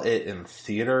saw it in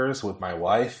theaters with my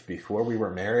wife before we were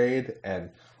married, and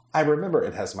I remember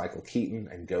it has Michael Keaton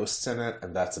and ghosts in it,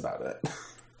 and that's about it.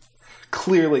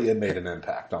 Clearly, it made an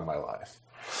impact on my life.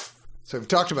 So we've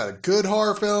talked about a good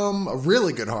horror film, a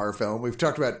really good horror film. We've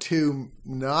talked about two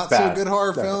not-so-good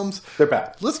horror films. They're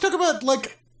bad. Let's talk about,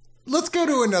 let's go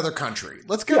to another country.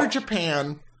 Let's go to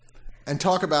Japan and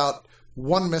talk about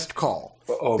One Missed Call.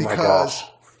 Oh, my gosh.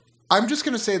 I'm just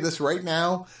going to say this right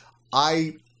now.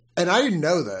 I didn't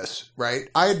know this, right?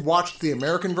 I had watched the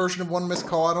American version of One Missed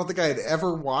Call. I don't think I had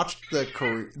ever watched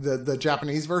the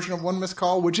Japanese version of One Missed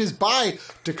Call, which is by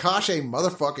Takashi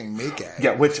motherfucking Miike.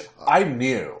 Yeah, which I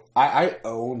knew. I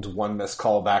owned One Missed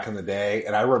Call back in the day,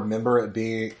 and I remember it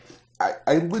being... I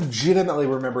legitimately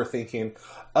remember thinking,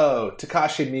 oh,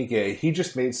 Takashi Miike, he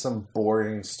just made some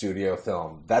boring studio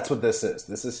film. That's what this is.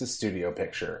 This is his studio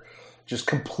picture. Just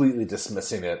completely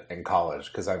dismissing it in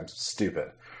college because I'm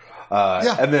stupid.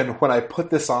 And then when I put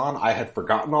this on, I had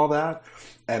forgotten all that,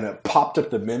 and it popped up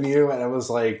the menu, and it was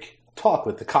like, talk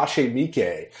with Takashi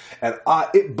Miike, and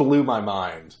it blew my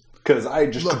mind, because I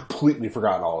had just completely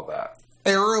forgotten all of that.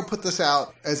 Arrow put this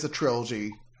out as a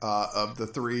trilogy of the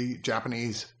 3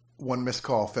 Japanese One Missed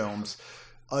Call films.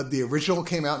 The original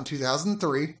came out in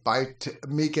 2003 by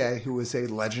Miike, who is a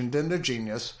legend and a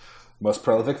genius. Most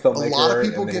prolific filmmaker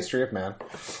in the history of man.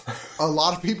 A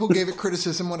lot of people gave it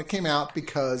criticism when it came out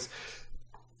because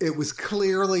it was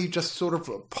clearly just sort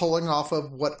of pulling off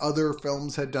of what other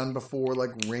films had done before, like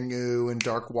Ringu and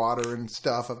Dark Water and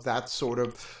stuff, of that sort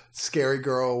of scary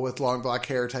girl with long black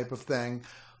hair type of thing.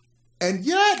 And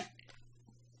yet,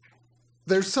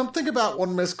 there's something about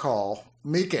One Missed Call,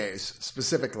 Miike's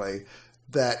specifically,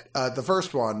 that the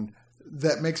first one,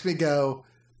 that makes me go,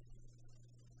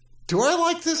 do I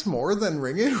like this more than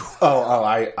Ringu?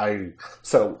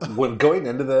 So when going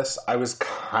into this, I was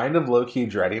kind of low-key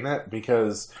dreading it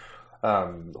because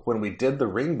when we did the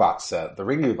Ringu box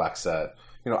set,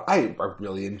 I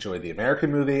really enjoyed the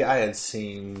American movie. I had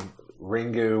seen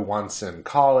Ringu once in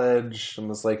college and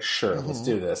was like, sure, let's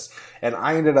do this. And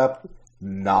I ended up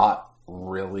not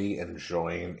really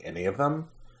enjoying any of them.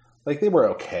 Like, they were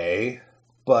okay,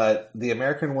 but the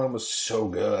American one was so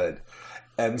good.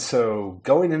 And so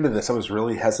going into this, I was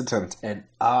really hesitant, and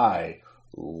I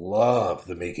love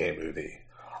the Miike movie.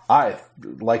 I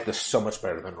like this so much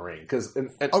better than Ring.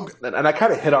 And I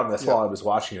kind of hit on this while I was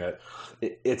watching it.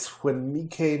 It's when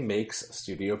Miike makes a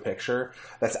studio picture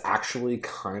that's actually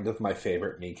kind of my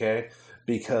favorite Miike.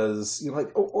 Because,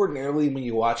 ordinarily when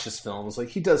you watch his films,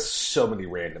 he does so many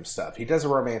random stuff. He does a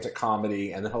romantic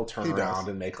comedy, and then he'll turn around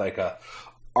and make, a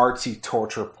artsy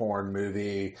torture porn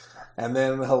movie. And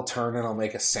then he'll turn and he'll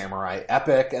make a samurai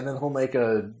epic, and then he'll make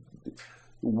a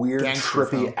weird,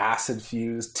 trippy,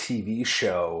 acid-fused TV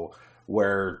show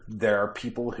where there are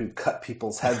people who cut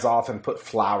people's heads off and put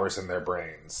flowers in their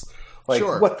brains.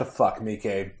 What the fuck,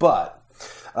 Miike? But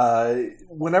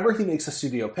whenever he makes a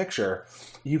studio picture,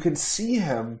 you can see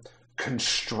him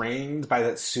constrained by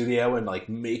that studio and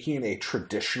making a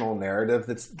traditional narrative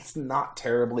that's not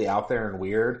terribly out there and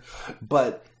weird,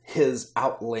 but his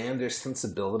outlandish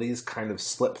sensibilities kind of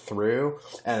slip through,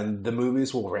 and the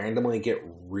movies will randomly get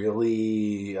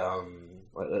really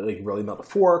really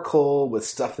metaphorical with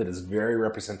stuff that is very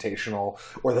representational,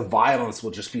 or the violence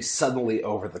will just be suddenly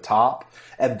over the top.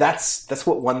 And that's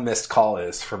what One Missed Call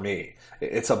is for me.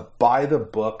 It's a by the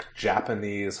book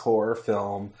Japanese horror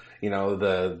film.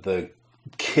 The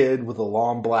kid with the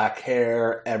long black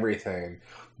hair, everything,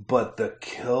 but the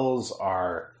kills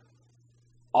are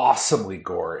awesomely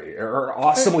gory, or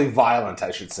awesomely violent,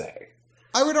 I should say.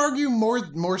 I would argue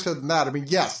more so than that. I mean,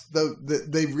 yes,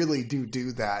 they really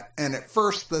do that. And at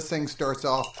first, this thing starts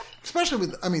off, especially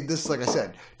with, this, like I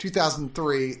said,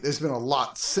 2003. There's been a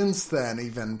lot since then,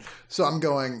 even. So I'm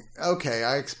going, okay,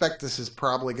 I expect this is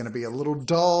probably going to be a little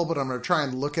dull, but I'm going to try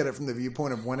and look at it from the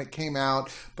viewpoint of when it came out,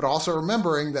 but also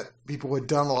remembering that people had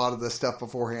done a lot of this stuff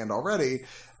beforehand already.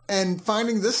 And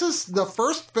finding this is the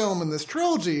first film in this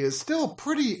trilogy is still a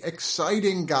pretty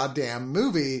exciting goddamn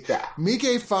movie. Yeah.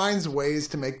 Miike finds ways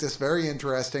to make this very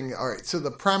interesting. All right, so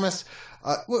the premise...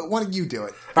 why don't you do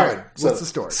it? Go ahead. What's the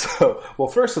story? Well,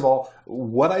 first of all,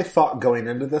 what I thought going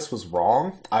into this was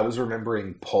wrong. I was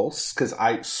remembering Pulse, because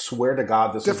I swear to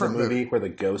God this was the movie where the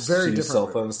ghosts use cell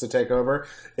phones to take over.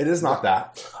 It is not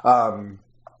that.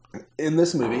 In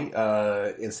this movie,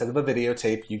 instead of a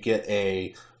videotape, you get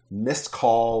a missed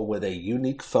call with a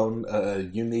unique phone,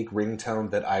 unique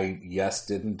ringtone that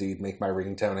did indeed make my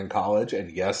ringtone in college,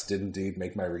 and did indeed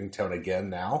make my ringtone again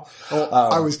now.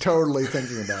 I was totally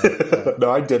thinking about it.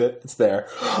 No, I did it. It's there.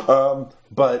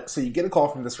 But so you get a call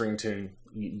from this ringtone,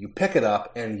 you pick it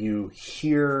up and you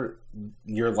hear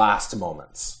your last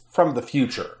moments from the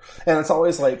future. And it's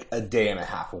always like a day and a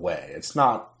half away. It's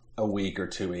not a week or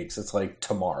 2 weeks. It's like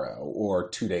tomorrow or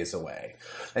 2 days away.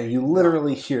 And you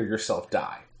literally hear yourself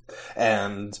die.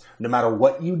 And no matter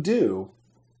what you do,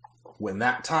 when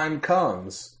that time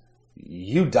comes,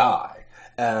 you die.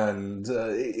 And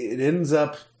it ends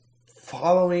up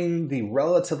following the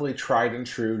relatively tried and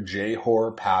true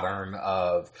J-horror pattern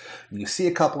of you see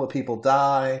a couple of people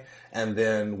die, and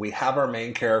then we have our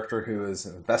main character who is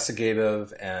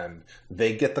investigative, and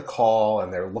they get the call,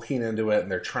 and they're looking into it,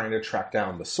 and they're trying to track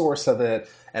down the source of it,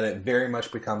 and it very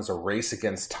much becomes a race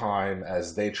against time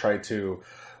as they try to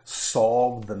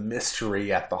solve the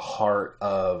mystery at the heart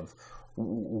of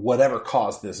whatever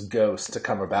caused this ghost to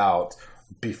come about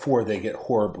before they get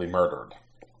horribly murdered.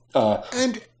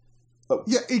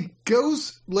 Yeah, it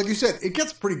goes, like you said, it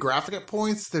gets pretty graphic at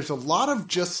points. There's a lot of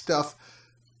just stuff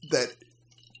that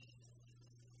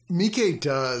Miike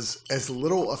does as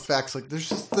little effects. Like, there's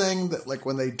this thing that, like,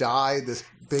 when they die, this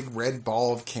big red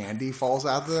ball of candy falls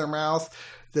out of their mouth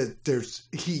that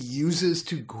he uses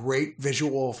to great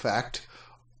visual effect.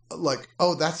 Like,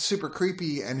 oh, that's super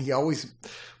creepy, and he always,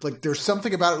 like, there's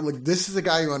something about it, like, this is a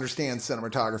guy who understands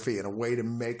cinematography in a way to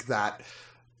make that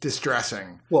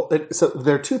distressing. Well, so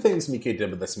there are two things Miike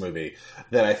did with this movie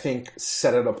that I think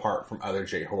set it apart from other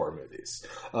J-horror movies.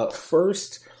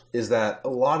 First is that a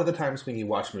lot of the times when you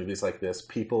watch movies like this,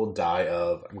 people die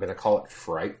of, I'm going to call it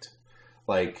fright.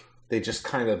 Like, they just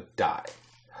kind of die.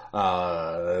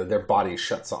 Their body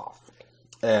shuts off.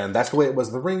 And that's the way it was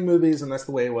in the Ring movies, and that's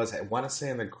the way it was, I want to say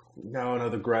in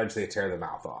the Grudge, they tear the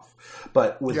mouth off.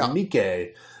 But with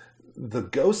Miike, the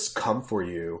ghosts come for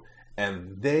you,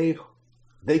 and they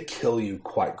kill you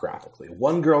quite graphically.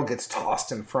 One girl gets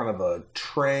tossed in front of a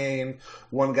train.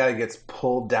 One guy gets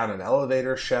pulled down an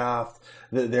elevator shaft.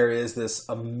 There is this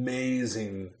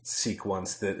amazing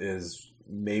sequence that is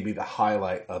maybe the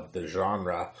highlight of the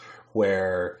genre,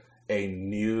 where a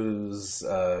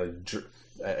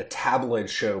a tabloid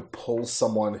show pulls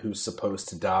someone who's supposed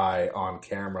to die on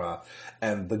camera,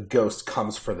 and the ghost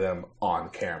comes for them on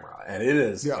camera. And it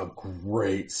is a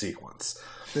great sequence.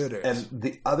 It is. And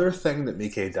the other thing that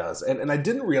Miike does, and I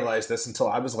didn't realize this until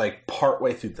I was like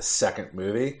partway through the second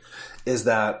movie, is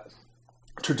that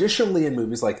traditionally in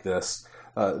movies like this,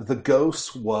 the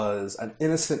ghost was an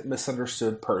innocent,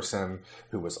 misunderstood person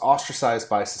who was ostracized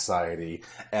by society,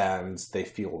 and they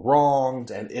feel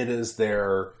wronged, and it's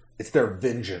their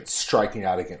vengeance striking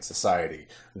out against society.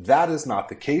 That is not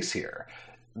the case here.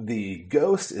 The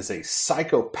ghost is a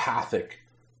psychopathic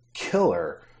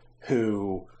killer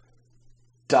who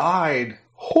died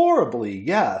horribly,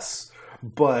 yes,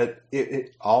 but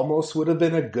it almost would have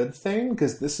been a good thing,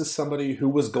 because this is somebody who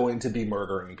was going to be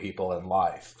murdering people in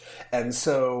life. And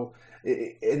so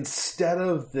instead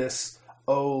of this,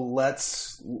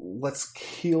 let's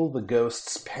heal the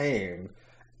ghost's pain,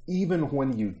 even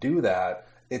when you do that,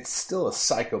 it's still a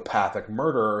psychopathic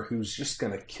murderer who's just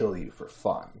going to kill you for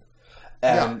fun.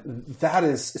 And that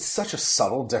is such a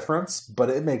subtle difference, but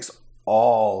it makes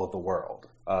all of the world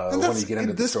when you get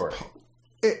into the story.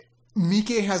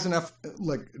 Miike has enough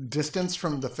distance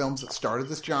from the films that started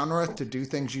this genre to do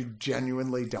things you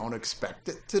genuinely don't expect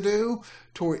it to do.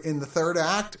 In the third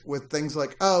act, with things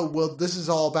like, this is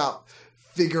all about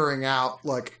figuring out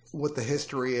what the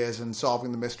history is and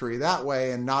solving the mystery that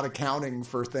way, and not accounting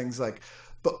for things like,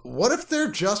 but what if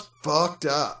they're just fucked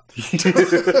up?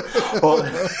 Well,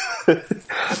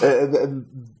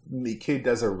 Miike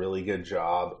does a really good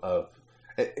job of,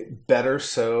 better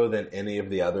so than any of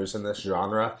the others in this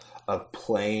genre, of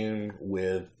playing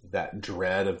with that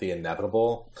dread of the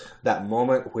inevitable. That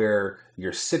moment where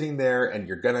you're sitting there and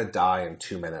you're going to die in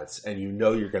 2 minutes, and you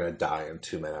know you're going to die in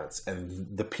 2 minutes, and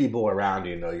the people around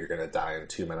you know you're going to die in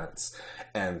 2 minutes.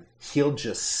 And he'll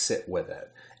just sit with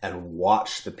it and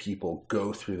watch the people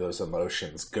go through those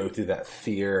emotions, go through that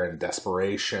fear and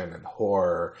desperation and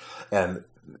horror. And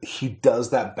he does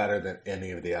that better than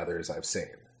any of the others I've seen.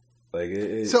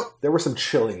 There were some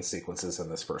chilling sequences in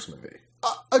this first movie.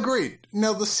 Agreed.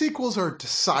 Now, the sequels are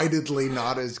decidedly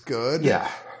not as good. Yeah.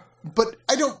 But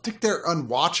I don't think they're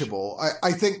unwatchable.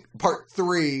 I think Part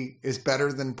 3 is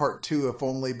better than Part 2, if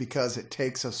only because it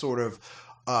takes a sort of...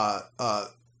 what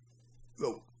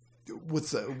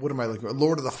am I looking for?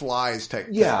 Lord of the Flies type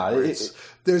thing. Yeah.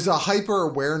 There's a hyper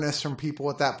awareness from people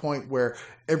at that point where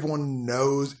everyone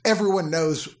knows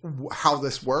how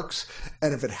this works.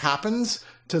 And if it happens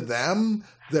to them,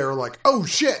 they're like, oh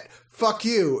shit, fuck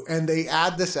you. And they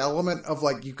add this element of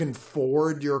like you can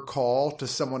forward your call to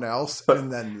someone else,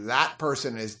 and then that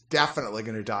person is definitely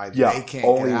going to die. Yeah, they can't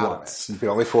only get out once. of it. You can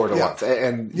only forward it Yeah. once.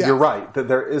 And Yeah. you're right. That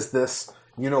there is this,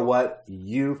 you know what?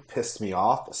 You pissed me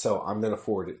off, so I'm going to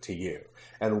forward it to you.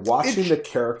 And watching the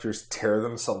characters tear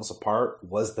themselves apart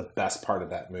was the best part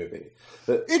of that movie.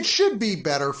 It should be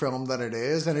better filmed than it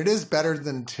is, and it is better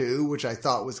than 2, which I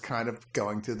thought was kind of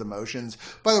going through the motions.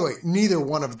 By the way, neither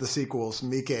one of the sequels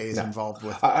Miike is involved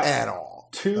with at all.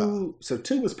 2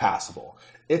 was passable.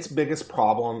 Its biggest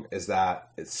problem is that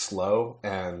it's slow,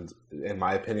 and in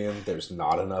my opinion, there's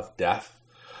not enough death.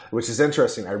 Which is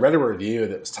interesting. I read a review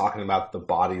that was talking about the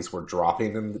bodies were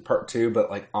dropping in part 2, but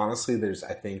like honestly, there's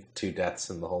I think 2 deaths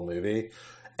in the whole movie,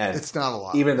 and It's not a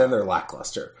lot. Even then, they're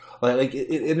lackluster. Like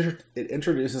it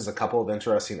introduces a couple of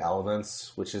interesting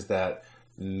elements, which is that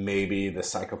maybe the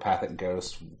psychopathic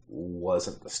ghost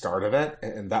wasn't the start of it,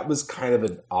 and that was kind of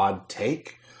an odd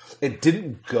take. It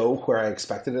didn't go where I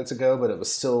expected it to go, but it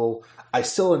was still. I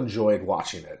still enjoyed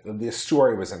watching it. The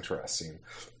story was interesting.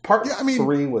 Part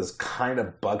 3 was kind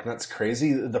of bug nuts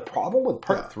crazy. The problem with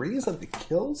part 3 is that the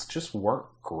kills just weren't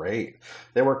great.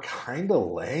 They were kind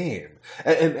of lame.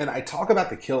 And I talk about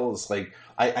the kills like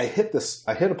I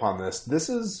hit upon this. This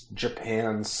is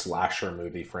Japan's slasher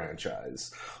movie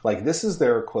franchise. Like this is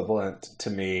their equivalent to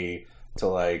me to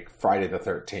like Friday the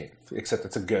 13th, except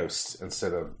it's a ghost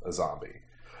instead of a zombie.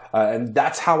 And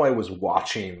that's how I was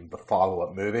watching the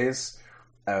follow-up movies,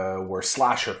 were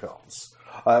slasher films.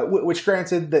 Which,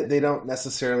 granted, that they don't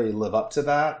necessarily live up to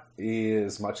that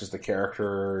as much as the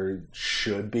character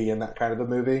should be in that kind of a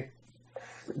movie.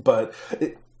 But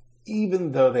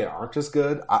even though they aren't as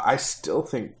good, I still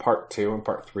think Part 2 and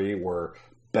Part 3 were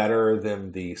better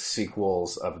than the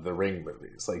sequels of the Ring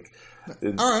movies. Like,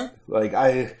 all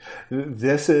right.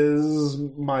 This is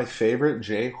my favorite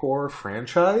J-horror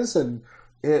franchise, and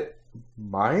it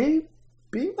might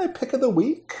be my pick of the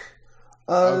week.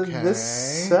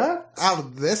 This set? Out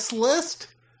of this list?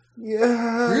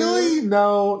 Yeah. Really?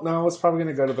 No, it's probably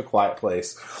going to go to The Quiet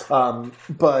Place.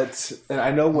 But and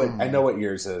I know what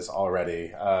yours is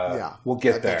already. We'll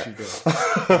get there.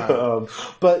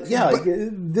 But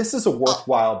this is a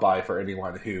worthwhile buy for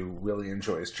anyone who really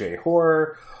enjoys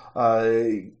J-horror.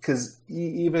 Because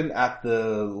even at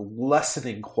the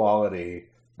lessening quality,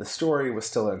 the story was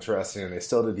still interesting, and they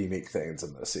still did unique things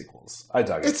in the sequels. I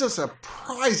dug it. It's a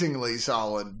surprisingly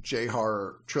solid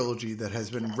J-horror trilogy that has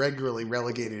been regularly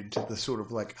relegated to the sort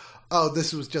of like, oh,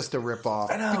 this was just a ripoff.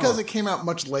 I know. Because it came out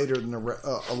much later than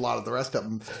a lot of the rest of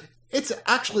them. It's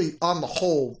actually, on the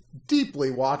whole, deeply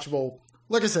watchable.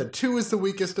 Like I said, 2 is the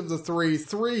weakest of the 3.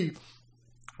 3,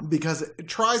 because it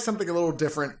tries something a little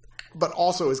different, but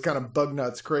also is kind of bug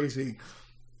nuts crazy,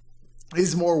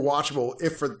 is more watchable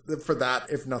if for that,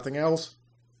 if nothing else.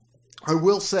 I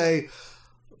will say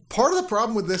part of the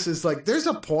problem with this is like there's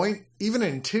a point even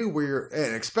in 2 where you're,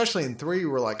 and especially in 3,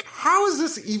 we're like, how does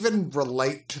this even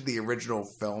relate to the original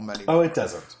film anymore? Oh, it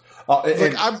doesn't.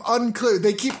 I'm unclear.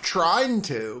 They keep trying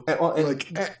to,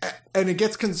 and it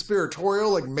gets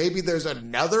conspiratorial. Like maybe there's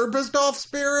another pissed off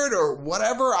spirit or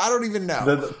whatever. I don't even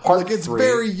know. It's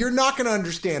 3, you're not going to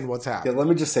understand what's happening. Yeah, let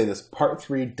me just say this: Part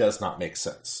 3 does not make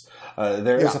sense.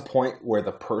 There is a point where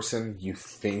the person you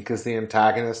think is the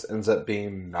antagonist ends up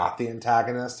being not the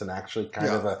antagonist, and actually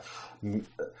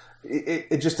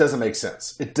it just doesn't make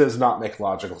sense. It does not make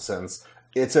logical sense.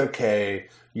 It's okay.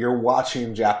 You're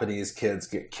watching Japanese kids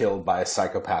get killed by a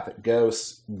psychopathic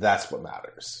ghost. That's what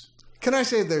matters. Can I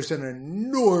say there's an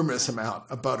enormous amount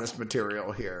of bonus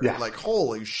material here? Yeah. Like,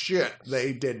 holy shit.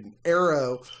 They did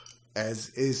Arrow, as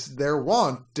is their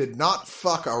wont, did not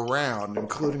fuck around,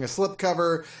 including a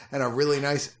slipcover and a really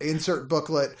nice insert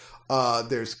booklet.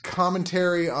 There's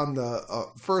commentary on the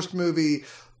first movie.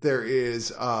 There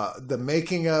is the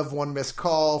making of One Missed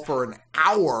Call for an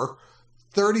hour,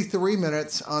 33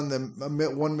 minutes on the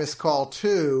One Missed Call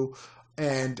 2,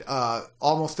 and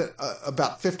almost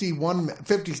about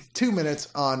 52 minutes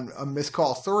on a Missed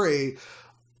Call 3.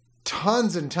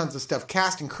 Tons and tons of stuff.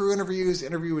 Cast and crew interviews,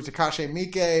 interview with Takashi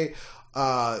Miike,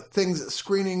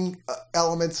 screening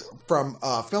elements from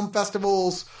film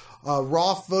festivals,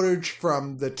 raw footage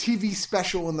from the TV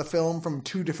special in the film from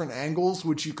 2 different angles,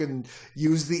 which you can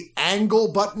use the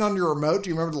angle button on your remote. Do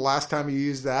you remember the last time you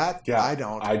used that? Yeah, I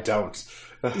don't.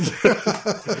 In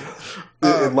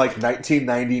like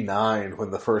 1999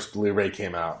 when the first Blu-ray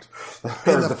came out.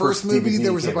 In the first movie, DVD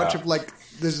there was a bunch of like,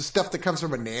 there's stuff that comes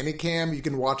from a nanny cam. You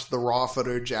can watch the raw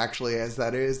footage actually as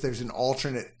that is. There's an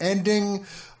alternate ending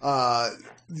of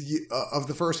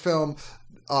the first film.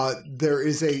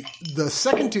 The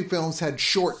second 2 films had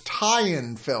short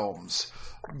tie-in films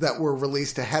that were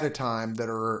released ahead of time that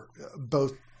are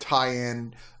both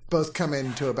tie-in, both come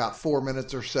into about 4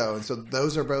 minutes or so. And so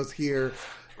those are both here.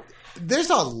 There's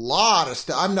a lot of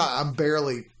stuff. I'm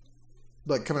barely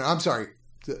like coming. I'm sorry.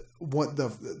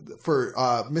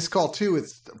 For Missed Call 2,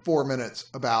 it's 4 minutes.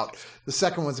 About the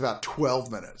second one's about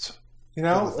 12 minutes. You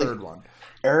know, the third one.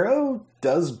 Arrow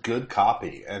does good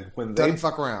copy, and when they doesn't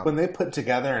fuck around. When they put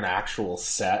together an actual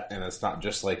set, and it's not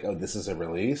just like, oh, this is a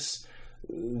release,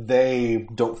 they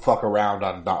don't fuck around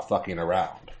on not fucking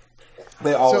around.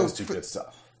 They always do good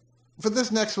stuff. For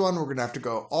this next one, we're going to have to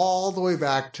go all the way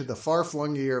back to the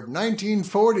far-flung year of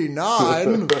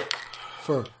 1949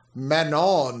 for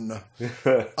Manon.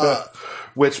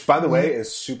 Which, by the way, is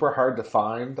super hard to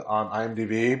find on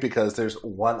IMDb because there's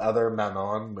one other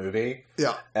Manon movie.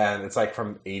 Yeah. And it's like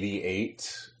from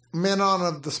 88. Manon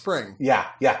of the Spring. Yeah,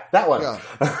 that one. Yeah.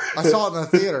 I saw it in a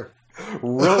theater.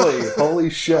 Really? Holy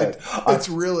shit. It's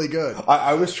really good.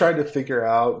 I was trying to figure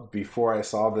out before I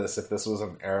saw this if this was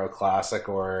an Arrow classic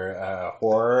or a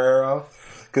horror Arrow.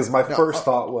 Because my first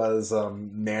thought was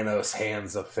Nanos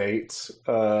Hands of Fate.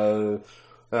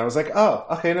 And I was like, oh,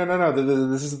 okay, no.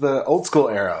 This is the old school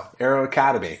Arrow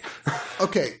Academy.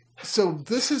 Okay, so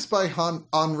this is by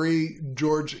Henri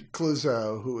Georges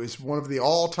Clouzot, who is one of the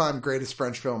all-time greatest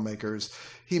French filmmakers.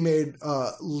 He made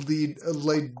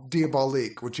Les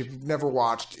Diaboliques, which if you've never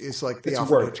watched, is like the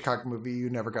Alfred Hitchcock movie you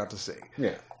never got to see.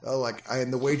 Yeah.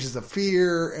 And The Wages of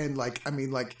Fear, and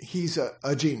he's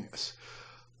a genius.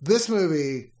 This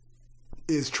movie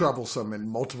is troublesome in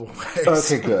multiple ways.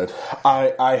 Okay, good.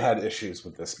 I had issues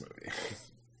with this movie.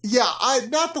 Yeah,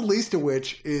 not the least of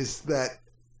which is that.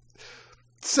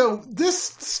 So this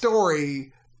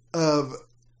story of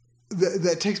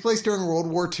that takes place during World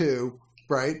War II,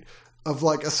 right? Of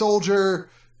like a soldier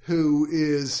who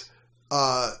is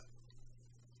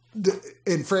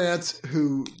in France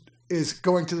who is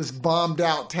going to this bombed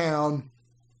out town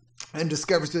and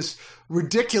discovers this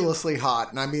ridiculously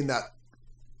hot, and I mean that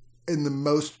in the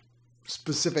most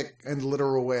specific and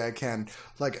literal way I can,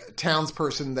 like a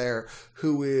townsperson there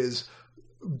who is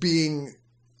being,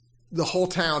 the whole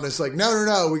town is like,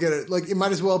 no, we get it. Like, it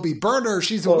might as well be burn her.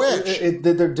 She's a witch.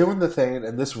 They're doing the thing,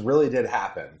 and this really did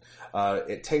happen.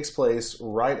 It takes place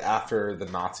right after the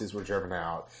Nazis were driven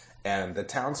out, and the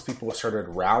townspeople started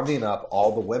rounding up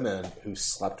all the women who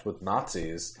slept with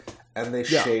Nazis, and they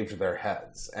shaved their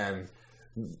heads. And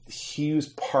he was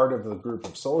part of the group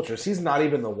of soldiers. He's not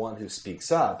even the one who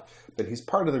speaks up, but he's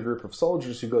part of the group of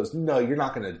soldiers who goes, no, you're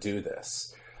not going to do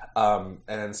this. And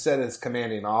instead his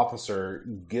commanding officer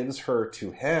gives her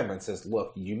to him and says,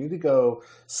 look, you need to go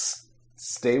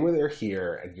stay with her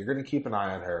here, and you're going to keep an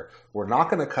eye on her. We're not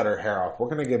going to cut her hair off. We're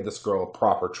going to give this girl a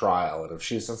proper trial, and if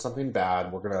she's done something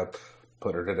bad, we're going to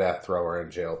put her to death, throw her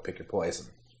in jail, pick your poison.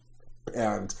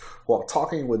 And while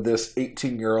talking with this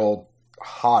 18-year-old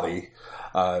hottie,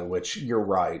 which you're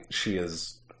right, she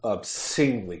is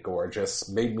obscenely gorgeous,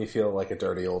 made me feel like a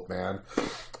dirty old man.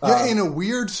 Yeah, in a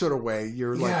weird sort of way.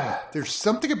 You're like, there's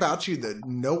something about you that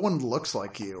no one looks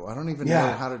like you. I don't even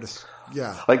know how to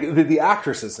like the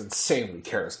actress is insanely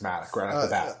charismatic right off the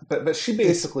bat, but she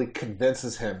basically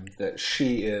convinces him that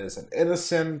she is an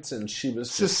innocent, and she was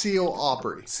Cecile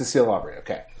Aubrey,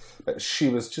 okay, but she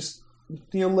was just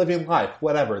living life,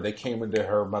 whatever. They came into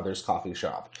her mother's coffee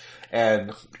shop,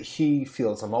 and he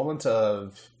feels a moment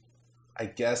of, I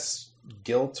guess,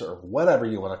 guilt or whatever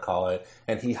you want to call it,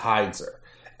 and he hides her.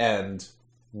 And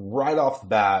right off the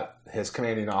bat, his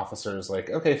commanding officer is like,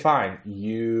 okay, fine,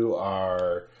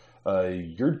 you're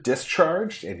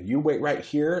discharged, and you wait right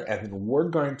here, and then we're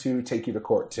going to take you to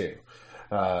court too.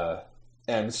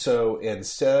 And so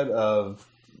instead of,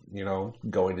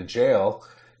 going to jail,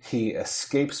 he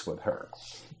escapes with her.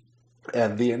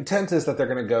 And the intent is that they're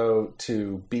going to go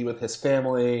to be with his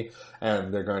family,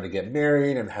 and they're going to get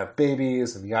married and have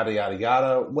babies and yada, yada,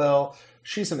 yada. Well,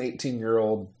 she's an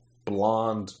 18-year-old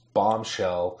blonde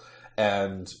bombshell,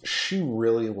 and she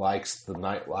really likes the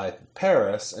nightlife of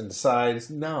Paris and decides,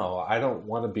 no, I don't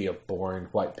want to be a boring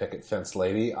white picket fence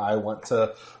lady. I want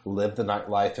to live the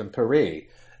nightlife in Paris.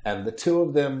 And the two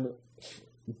of them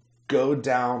go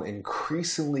down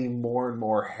increasingly more and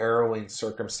more harrowing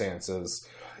circumstances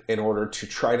in order to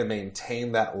try to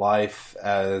maintain that life,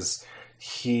 as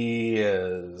he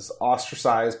is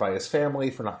ostracized by his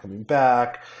family for not coming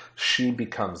back. She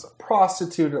becomes a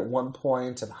prostitute at one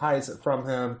point and hides it from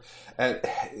him.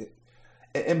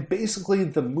 And basically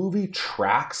the movie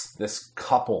tracks this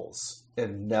couple's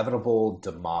inevitable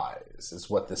demise that's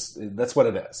what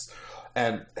it is.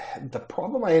 And the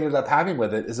problem I ended up having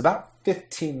with it is about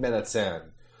 15 minutes in,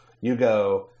 you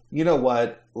go, you know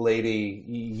what, lady,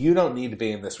 you don't need to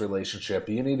be in this relationship.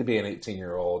 You need to be an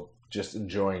 18-year-old just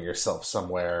enjoying yourself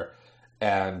somewhere.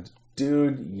 And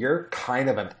dude, you're kind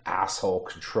of an asshole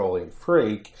controlling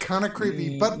freak. Kind of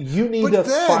creepy. But you need to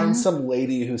find some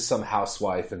lady who's some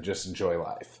housewife and just enjoy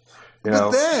life.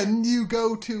 But then you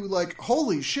go to, like,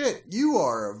 holy shit, you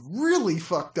are a really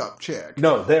fucked up chick.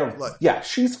 No,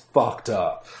 she's fucked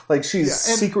up. Like, she's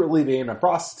secretly being a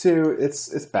prostitute.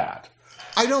 It's bad.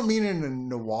 I don't mean in a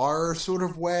noir sort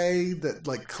of way that,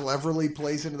 like, cleverly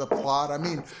plays into the plot. I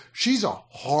mean, she's a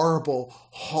horrible,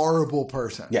 horrible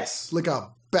person. Yes. Like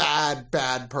a bad,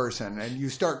 bad person. And you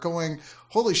start going,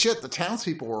 holy shit, the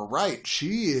townspeople were right.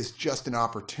 She is just an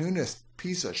opportunist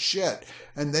piece of shit.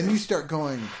 And then you start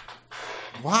going,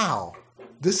 wow,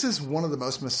 this is one of the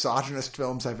most misogynist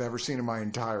films I've ever seen in my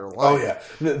entire life. Oh, yeah.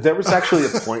 There was actually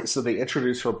a point, so they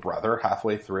introduced her brother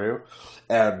halfway through,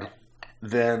 and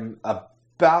then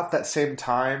about that same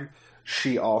time,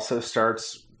 she also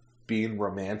starts being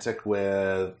romantic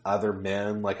with other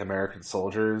men, like American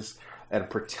soldiers, and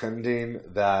pretending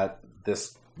that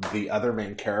the other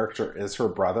main character is her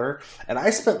brother. And I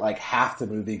spent like half the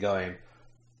movie going,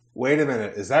 wait a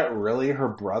minute, is that really her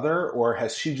brother? Or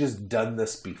has she just done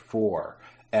this before?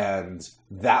 And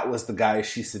that was the guy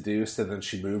she seduced, and then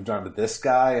she moved on to this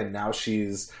guy, and now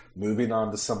she's moving on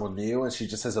to someone new, and she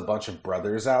just has a bunch of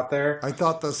brothers out there. I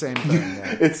thought the same thing.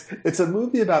 Yeah. It's a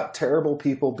movie about terrible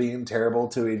people being terrible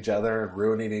to each other and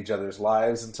ruining each other's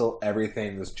lives until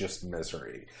everything is just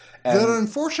misery. And that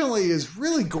unfortunately is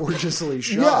really gorgeously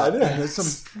shot. Yeah, and there's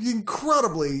some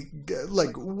incredibly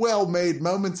like well-made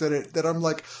moments in it that I'm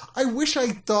like, I wish I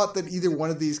thought that either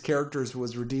one of these characters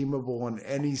was redeemable in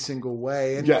any single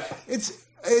way. And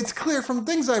it's clear from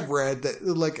things I've read that,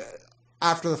 like,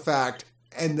 after the fact,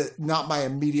 and not my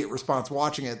immediate response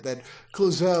watching it, that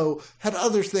Clouzot had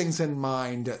other things in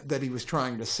mind that he was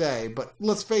trying to say. But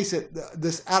let's face it,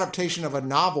 this adaptation of a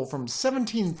novel from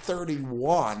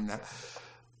 1731,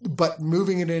 but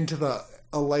moving it into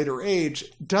a later age,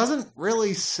 doesn't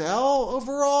really sell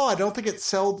overall. I don't think it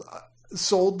sold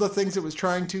the things it was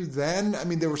trying to then. I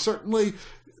mean,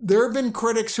 there have been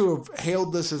critics who have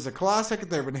hailed this as a classic.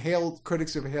 There have been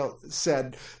critics who have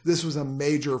said this was a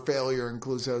major failure in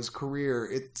Clouzot's career.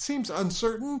 It seems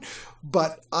uncertain,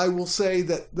 but I will say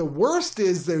that the worst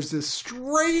is there's this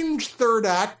strange third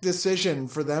act decision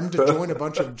for them to join a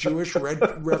bunch of Jewish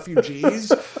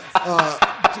refugees.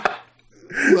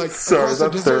 Sorry,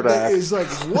 that third act is like,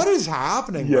 what is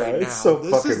happening right now? It's so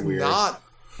this fucking is weird. Not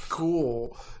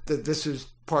cool that this is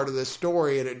part of this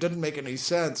story, and it didn't make any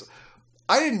sense.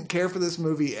 I didn't care for this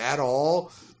movie at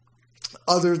all,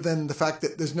 other than the fact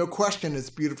that there's no question it's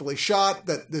beautifully shot,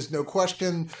 that there's no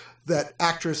question that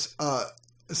actress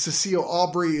Cecile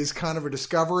Aubry is kind of a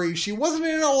discovery. She wasn't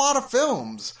in a lot of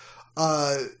films.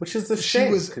 Which is a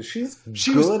shame, because she's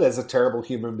good as a terrible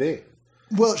human being.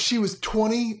 Well, she was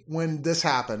 20 when this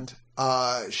happened.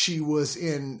 She was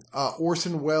in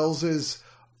Orson Welles's...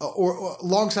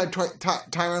 alongside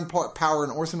Tyrone Power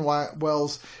and Orson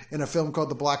Welles in a film called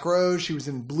The Black Rose. She was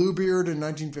in Bluebeard in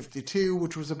 1952,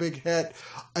 which was a big hit.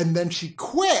 And then she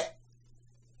quit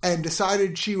and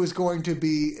decided she was going to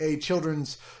be a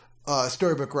children's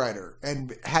storybook writer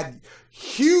and had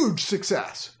huge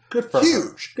success. Good for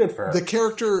her. Good for her. The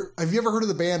character... Have you ever heard of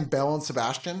the band Belle and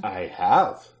Sebastian? I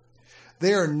have.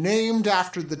 They are named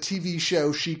after the TV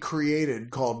show she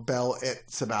created called Belle et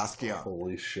Sebastian.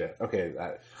 Holy shit. Okay,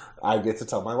 I get to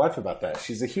tell my wife about that.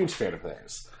 She's a huge fan of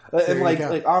theirs. And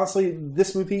like honestly,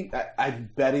 this movie, I'm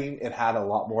betting it had a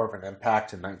lot more of an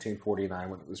impact in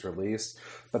 1949 when it was released.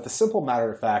 But the simple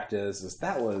matter of fact is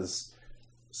that was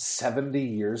 70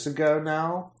 years ago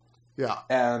now. Yeah.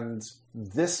 And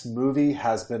this movie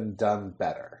has been done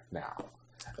better now.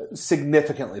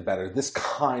 Significantly better. This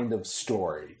kind of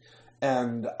story.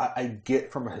 And I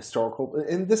get from a historical,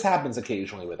 and this happens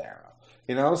occasionally with Arrow.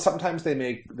 You know, sometimes they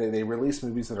release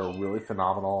movies that are really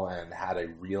phenomenal and had a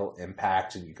real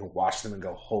impact, and you can watch them and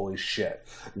go, holy shit,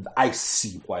 I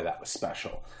see why that was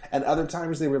special. And other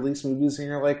times they release movies and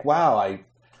you're like, wow,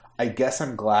 I guess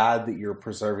I'm glad that you're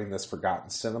preserving this forgotten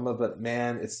cinema, but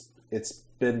man, it's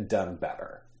been done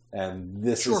better. And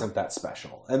this isn't that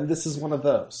special. And this is one of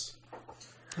those.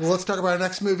 Well, let's talk about our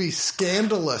next movie,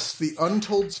 Scandalous, The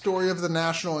Untold Story of the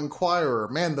National Enquirer.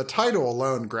 Man, the title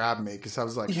alone grabbed me because I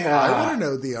was like, I want to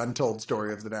know the untold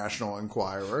story of the National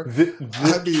Enquirer.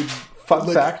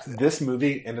 Fun fact, this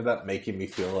movie ended up making me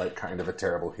feel like kind of a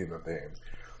terrible human being.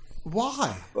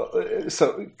 Why?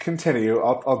 So, continue.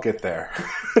 I'll get there.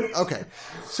 Okay.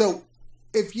 So,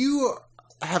 if you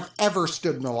have ever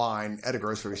stood in a line at a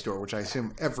grocery store, which I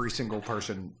assume every single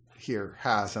person here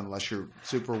has, unless you're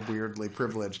super weirdly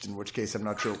privileged, in which case I'm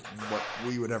not sure what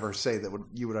we would ever say that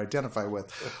you would identify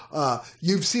with.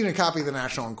 You've seen a copy of the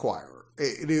National Enquirer.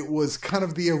 It was kind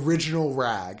of the original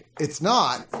rag. It's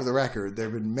not, for the record. There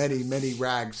have been many, many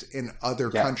rags in other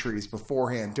countries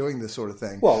beforehand doing this sort of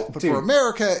thing. Well, but for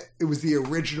America, it was the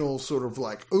original sort of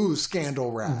like, ooh,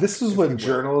 scandal rag. This is what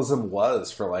journalism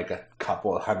was for like a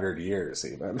couple of 100 years,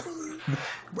 even.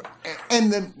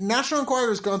 And the National Enquirer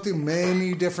has gone through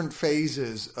many different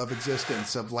phases of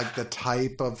existence of like the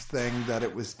type of thing that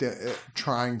it was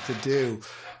trying to do.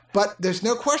 But there's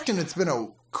no question it's been a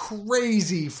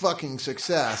crazy fucking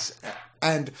success.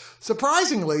 And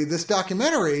surprisingly, this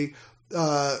documentary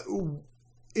goes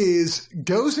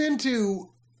into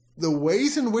the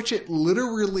ways in which it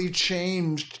literally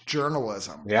changed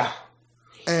journalism. Yeah.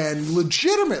 And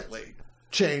legitimately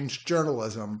changed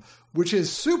journalism, which is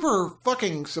super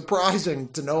fucking surprising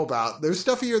to know about. There's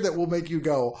stuff here that will make you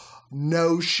go,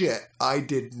 no shit, I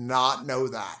did not know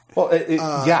that. Well,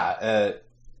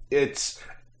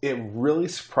 it really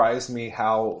surprised me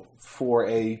how, for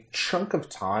a chunk of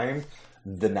time,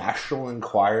 the National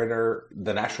Enquirer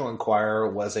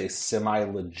was a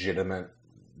semi-legitimate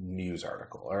news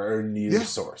article or news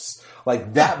source.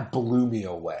 Like, that blew me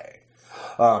away.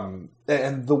 And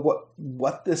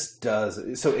what this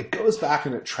does, so it goes back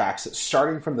and it tracks it,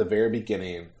 starting from the very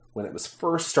beginning when it was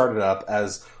first started up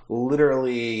as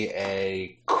literally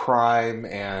a crime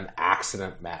and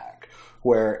accident mag,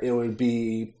 where it would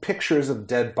be pictures of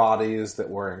dead bodies that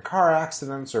were in car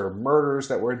accidents or murders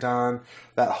that were done,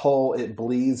 that whole it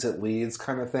bleeds, it leads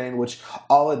kind of thing, which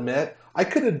I'll admit, I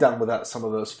could have done without some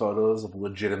of those photos of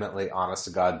legitimately,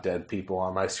 honest-to-God, dead people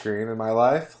on my screen in my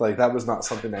life. Like, that was not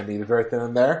something I needed right then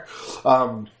and there.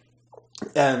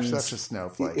 And such a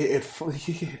snowflake. It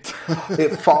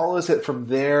follows it from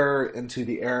there into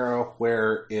the era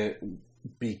where it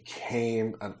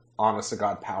became an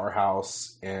honest-to-God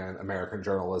powerhouse in American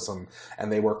journalism,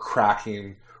 and they were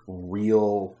cracking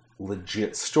real,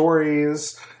 legit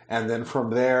stories. And then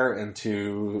from there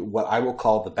into what I will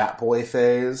call the Bat Boy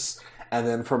phase. And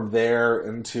then from there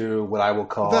into what I will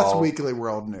call... That's Weekly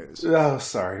World News. Oh,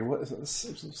 sorry.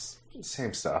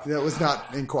 Same stuff. That was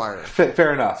not Enquirer.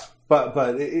 Fair enough. But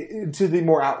to the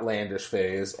more outlandish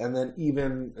phase, and then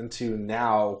even into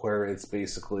now where it's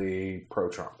basically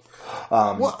pro-Trump.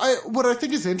 What I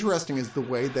think is interesting is the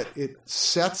way that it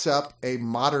sets up a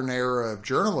modern era of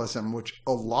journalism, which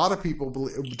a lot of people,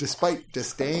 despite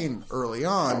disdain early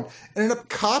on, ended up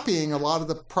copying a lot of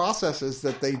the processes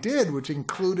that they did, which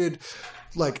included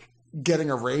like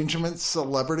getting arrangements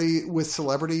with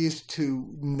celebrities to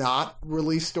not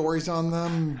release stories on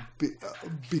them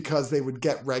because they would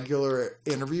get regular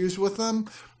interviews with them.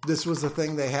 This was a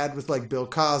thing they had with like Bill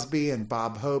Cosby and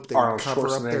Bob Hope. They would cover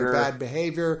up their bad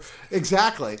behavior.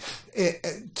 Exactly.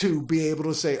 To be able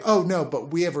to say, oh no, but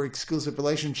we have an exclusive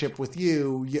relationship with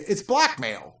you. It's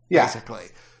blackmail, basically.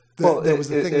 That was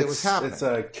the thing that was happening. It's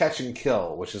a catch and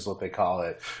kill, which is what they call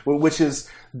it. Which is,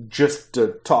 just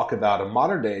to talk about a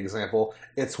modern day example,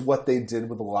 it's what they did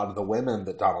with a lot of the women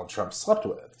that Donald Trump slept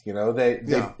with. You know, they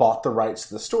bought the rights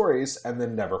to the stories and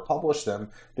then never published them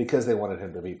because they wanted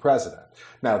him to be president.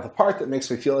 Now, the part that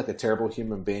makes me feel like a terrible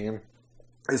human being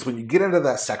is when you get into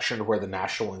that section where the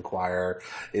National Enquirer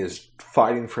is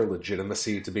fighting for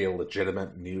legitimacy to be a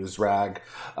legitimate news rag.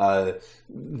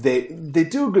 They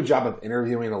do a good job of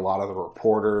interviewing a lot of the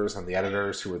reporters and the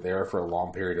editors who were there for a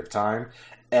long period of time,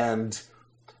 and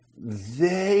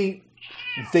they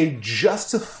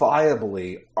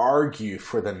justifiably argue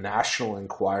for the National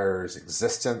Enquirer's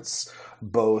existence,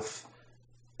 both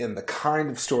in the kind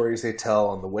of stories they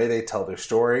tell and the way they tell their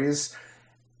stories.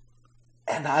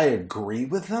 And I agree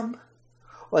with them.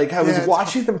 Like, I was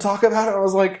watching them talk about it, I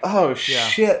was like, oh,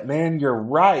 shit, man, you're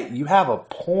right. You have a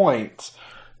point.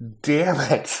 Damn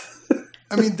it.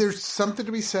 I mean, there's something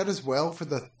to be said as well for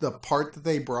the part that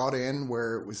they brought in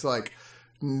where it was like,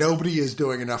 nobody is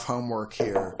doing enough homework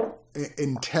here.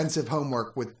 Intensive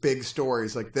homework with big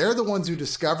stories. Like, they're the ones who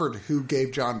discovered who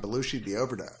gave John Belushi the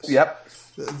overdose. Yep.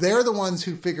 They're the ones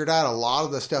who figured out a lot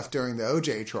of the stuff during the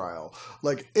OJ trial.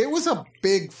 Like, it was a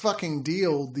big fucking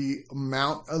deal, the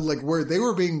amount, like, where they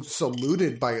were being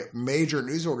saluted by major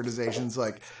news organizations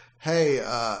like, hey,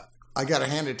 I gotta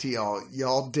hand it to y'all.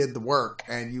 Y'all did the work,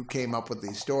 and you came up with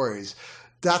these stories.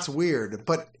 That's weird,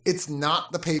 but it's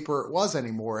not the paper it was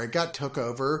anymore. It got took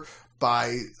over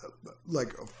by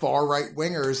like far right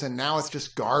wingers, and now it's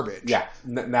just garbage. Yeah,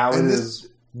 now it is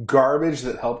garbage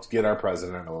that helped get our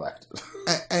president elected.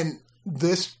 And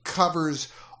this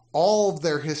covers all of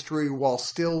their history while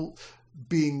still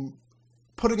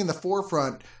putting in the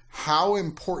forefront how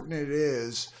important it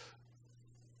is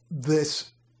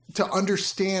this, to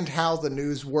understand how the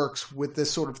news works with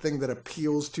this sort of thing that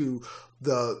appeals to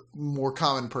the more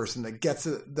common person that gets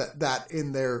that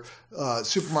in their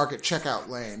supermarket checkout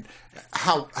lane,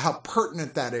 how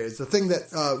pertinent that is. The thing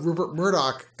that Rupert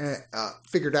Murdoch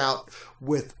figured out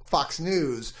with Fox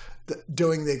News,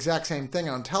 doing the exact same thing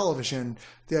on television,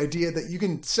 the idea that you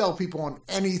can sell people on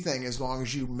anything as long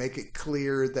as you make it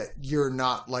clear that you're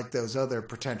not like those other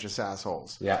pretentious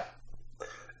assholes. Yeah.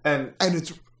 And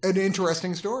it's an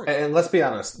interesting story. And let's be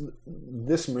honest,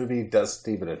 this movie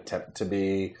doesn't even attempt to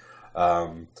be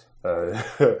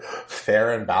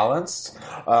fair and balanced.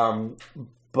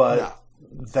 But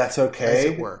that's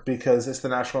okay because it's the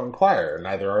National Enquirer.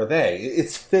 Neither are they.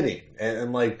 It's fitting.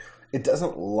 And like, it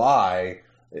doesn't lie.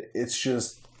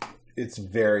 It's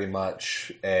very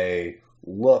much a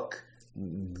look.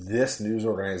 This news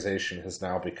organization has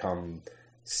now become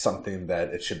something that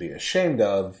it should be ashamed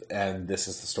of, and this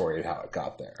is the story of how it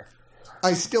got there.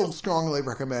 I still strongly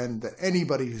recommend that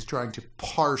anybody who's trying to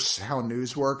parse how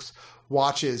news works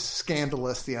watches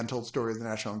Scandalous, The Untold Story of the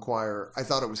National Enquirer. I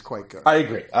thought it was quite good. I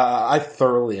agree. I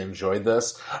thoroughly enjoyed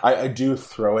this. I do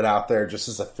throw it out there just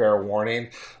as a fair warning.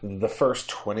 The first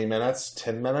 20 minutes,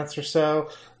 10 minutes or so,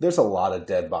 there's a lot of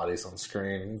dead bodies on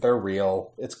screen. They're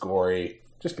real. It's gory.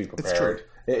 Just be prepared. It's true.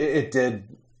 It did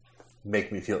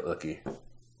make me feel icky.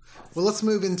 Well, let's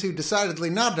move into decidedly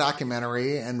not a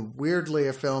documentary, and weirdly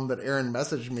a film that Aaron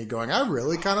messaged me going, I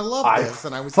really kind of love this.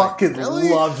 And I was fucking like, really?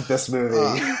 Loved this movie.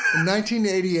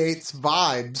 1988's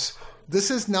Vibes. This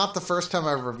is not the first time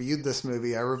I've reviewed this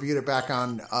movie. I reviewed it back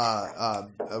on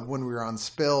when we were on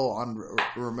Spill on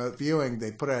remote viewing.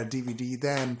 They put out a DVD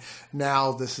then.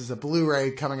 Now this is a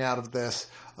Blu-ray coming out of this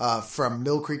from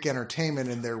Mill Creek Entertainment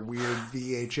in their weird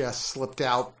VHS slipped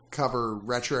out cover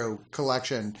retro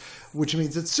collection, which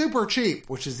means it's super cheap,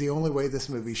 which is the only way this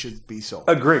movie should be sold.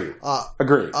 Agreed.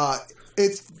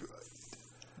 It's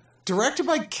directed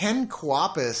by Ken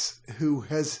Kwapis, who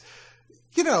has,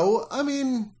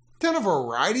 done a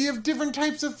variety of different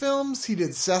types of films. He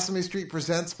did Sesame Street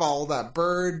Presents Follow That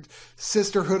Bird,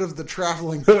 Sisterhood of the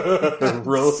Traveling Pants.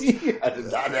 Really? I did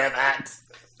not know that.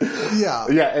 Yeah.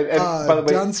 Yeah, and by the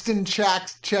way, Dunstan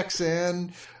checks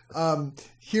in.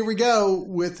 Here we go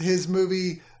with his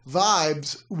movie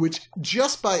Vibes, which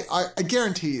I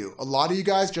guarantee you, a lot of you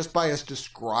guys, just by us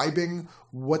describing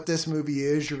what this movie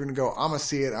is, you're going to go, I'm going to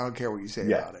see it. I don't care what you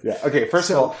say about it. Yeah. Okay, first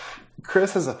of all,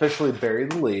 Chris has officially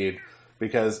buried the lead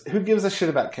because who gives a shit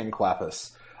about Ken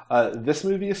Kwapis? This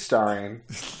movie is starring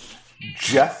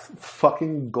Jeff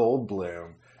fucking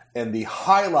Goldblum, and the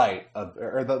highlight of,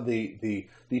 or the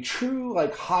true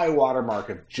like high watermark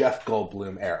of Jeff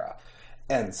Goldblum era.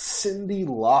 And Cyndi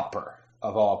Lauper,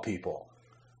 of all people,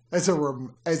 as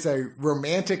a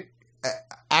romantic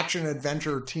action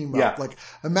adventure team up. Yeah. Like,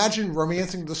 imagine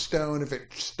Romancing the Stone if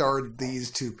it starred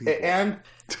these two people. And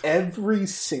every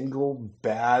single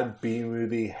bad B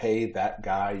movie, hey, that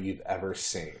guy you've ever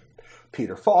seen.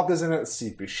 Peter Falk is in it.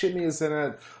 Steve Buscemi is in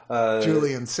it.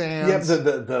 Julian Sands. Yeah,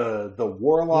 the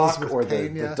warlock Elizabeth or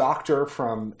Pena. the doctor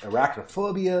from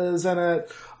Arachnophobia is in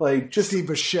it. Like, just Steve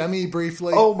Buscemi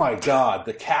briefly. Oh my god,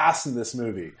 the cast in this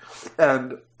movie,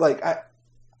 and like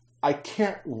I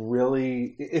can't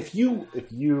really. If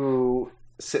you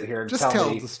sit here and just tell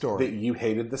me the story that you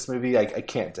hated this movie, I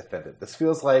can't defend it. This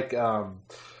feels like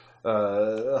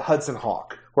Hudson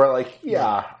Hawk, where like,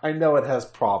 I know it has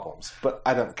problems, but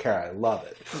I don't care. I love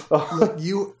it. Look,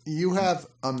 you have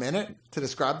a minute to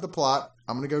describe the plot.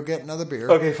 I'm going to go get another beer.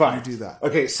 Okay, fine. You do that.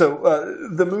 Okay, so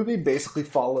the movie basically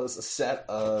follows a set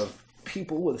of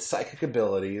people with psychic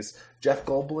abilities. Jeff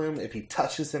Goldblum, if he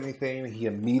touches anything, he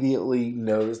immediately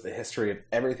knows the history of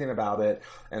everything about it.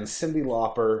 And Cyndi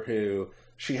Lauper, who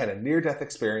she had a near-death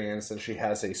experience, and she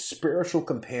has a spiritual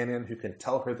companion who can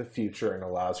tell her the future and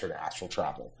allows her to astral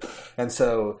travel. And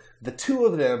so the two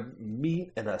of them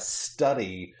meet in a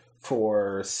study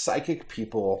for psychic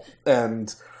people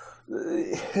and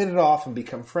hit it off and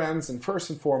become friends. And first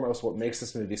and foremost, what makes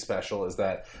this movie special is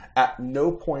that at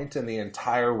no point in the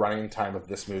entire running time of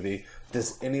this movie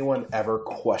does anyone ever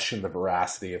question the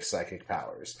veracity of psychic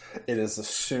powers. It is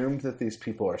assumed that these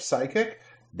people are psychic.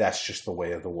 That's just the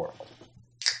way of the world.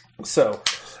 So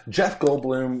Jeff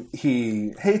Goldblum,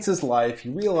 he hates his life. He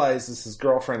realizes his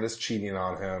girlfriend is cheating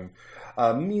on him.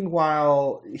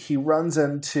 Meanwhile, he runs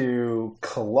into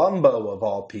Columbo, of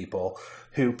all people,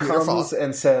 who comes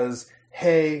and says,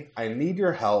 hey, I need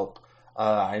your help.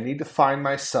 I need to find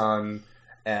my son,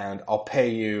 and I'll pay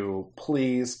you.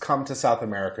 Please come to South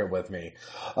America with me.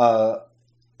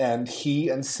 And he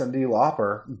and Cyndi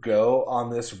Lauper go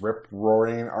on this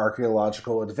rip-roaring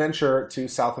archaeological adventure to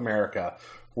South America,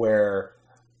 where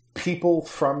people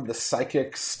from the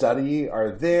psychic study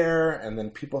are there, and then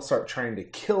people start trying to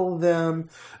kill them.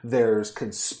 There's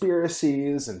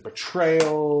conspiracies and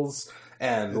betrayals,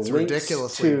 and it's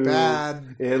ridiculously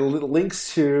bad. It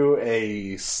links to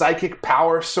a psychic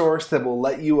power source that will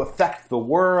let you affect the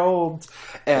world,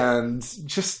 and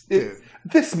just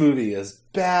this movie is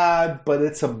bad, but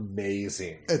it's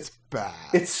amazing. It's bad.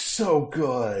 It's so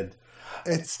good.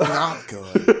 It's not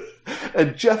good.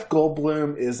 And Jeff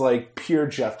Goldblum is like pure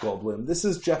Jeff Goldblum. This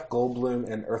is Jeff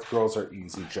Goldblum and Earth Girls Are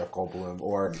Easy Jeff Goldblum,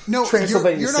 or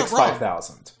Transylvania you're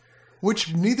 65000.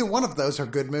 Which neither one of those are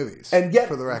good movies. And yet,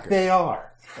 for the record, they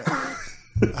are.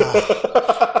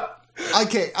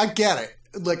 Okay, I get it.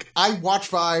 Like, I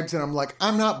watch Vibes and I'm like,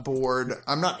 I'm not bored.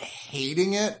 I'm not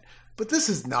hating it. But this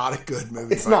is not a good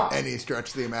movie by any stretch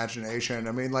of the imagination.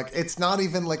 I mean, like, it's not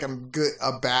even like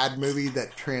a bad movie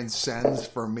that transcends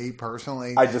for me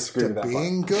personally. I disagree with that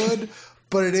being good,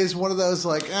 but it is one of those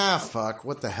like, fuck,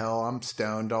 what the hell? I'm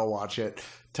stoned. I'll watch it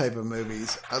type of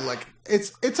movies.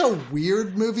 It's a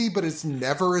weird movie, but it's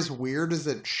never as weird as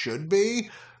it should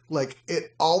be. Like,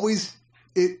 it always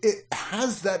it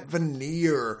has that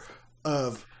veneer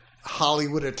of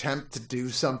Hollywood attempt to do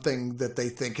something that they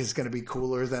think is going to be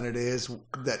cooler than it is,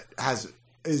 that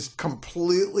is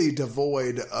completely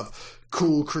devoid of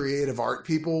cool creative art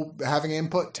people having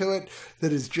input to it,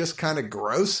 that is just kind of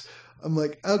gross. I'm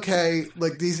like, okay,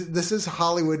 like this is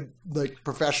Hollywood, like,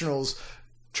 professionals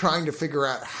trying to figure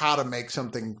out how to make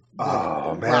something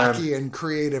wacky and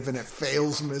creative, and it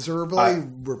fails miserably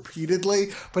repeatedly.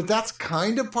 But that's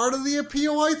kind of part of the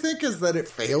appeal, I think, is that it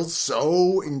fails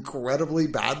so incredibly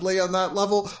badly on that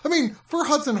level. I mean, for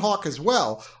Hudson Hawk as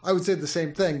well, I would say the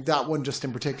same thing. That one just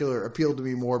in particular appealed to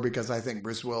me more because I think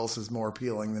Bruce Willis is more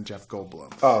appealing than Jeff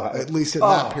Goldblum. At least in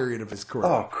that period of his career.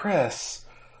 Oh, Chris.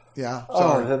 Yeah,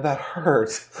 sorry. That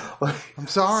hurts. I'm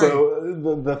sorry.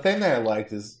 So the thing that I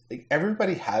liked is, like,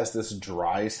 everybody has this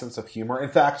dry sense of humor. In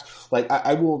fact, like,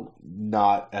 I will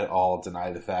not at all deny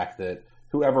the fact that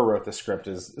whoever wrote the script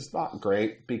is not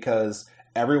great, because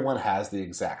everyone has the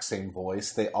exact same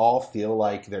voice. They all feel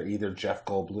like they're either Jeff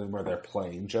Goldblum or they're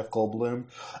playing Jeff Goldblum.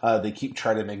 They keep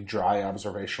trying to make dry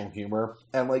observational humor,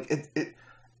 and like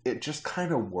it just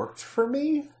kind of worked for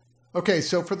me. Okay,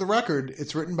 so for the record,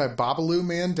 it's written by Babaloo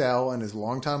Mandel and his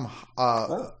longtime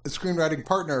screenwriting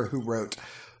partner, who wrote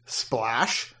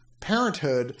Splash,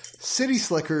 Parenthood, City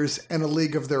Slickers, and A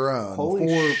League of Their Own.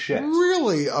 Holy shit.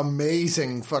 Really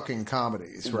amazing fucking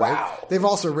comedies, right? Wow. They've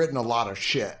also written a lot of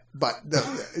shit, but they've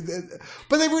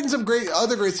written some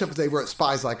other great stuff. They wrote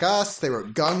Spies Like Us, they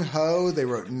wrote Gung Ho, they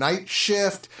wrote Night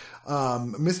Shift,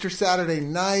 Mr. Saturday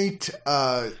Night,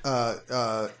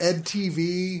 Ed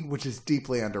TV, which is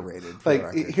deeply underrated.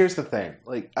 Like, here's the thing.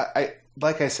 Like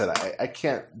I said, I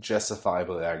can't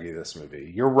justifiably argue this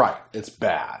movie. You're right. It's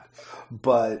bad.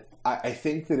 But I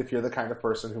think that if you're the kind of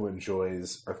person who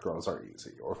enjoys Earth Girls Are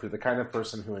Easy, or if you're the kind of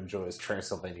person who enjoys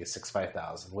Transylvania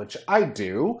 65000, which I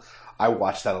do, I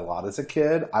watched that a lot as a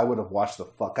kid. I would have watched the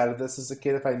fuck out of this as a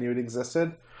kid if I knew it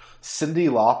existed. Cyndi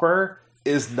Lauper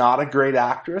is not a great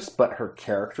actress, but her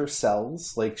character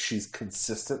sells. Like, she's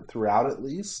consistent throughout, at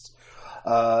least.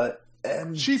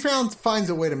 And she finds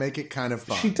a way to make it kind of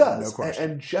fun. She does. No question.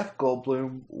 And Jeff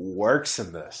Goldblum works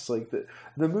in this. Like,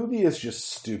 the movie is just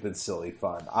stupid, silly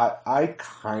fun. I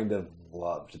kind of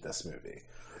loved this movie.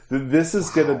 This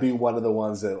is going to be one of the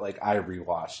ones that, like, I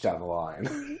rewatch down the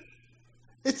line.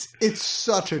 It's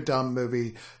such a dumb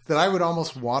movie that I would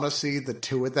almost want to see the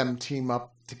two of them team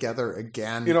up together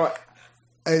again. You know what?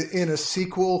 In a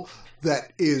sequel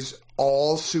that is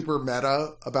all super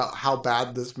meta about how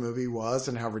bad this movie was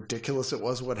and how ridiculous it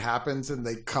was what happens, and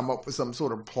they come up with some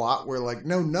sort of plot where, like,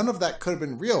 no, none of that could have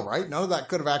been real, right? None of that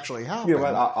could have actually happened. You know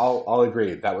what? I'll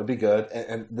agree. That would be good.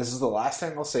 And this is the last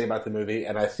thing I'll say about the movie,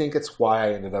 and I think it's why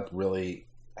I ended up really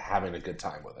having a good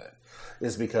time with it,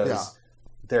 is because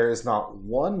there is not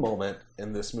one moment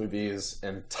in this movie's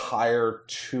entire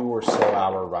 2 or so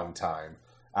hour runtime,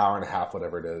 hour and a half,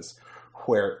 whatever it is,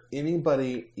 where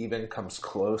anybody even comes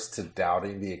close to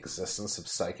doubting the existence of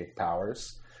psychic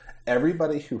powers.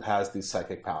 Everybody who has these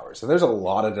psychic powers, and there's a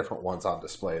lot of different ones on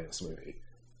display in this movie,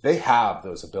 they have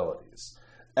those abilities.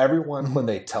 Everyone, when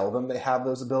they tell them they have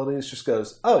those abilities, just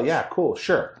goes, oh yeah, cool,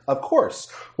 sure. Of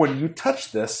course, when you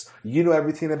touch this, you know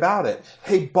everything about it.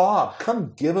 Hey, Bob,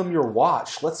 come give him your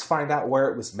watch. Let's find out where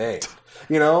it was made.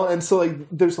 You know? And so, like,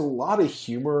 there's a lot of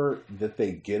humor that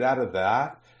they get out of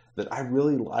that I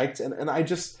really liked. And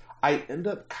I end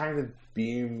up kind of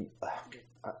being...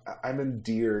 I'm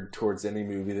endeared towards any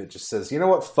movie that just says, you know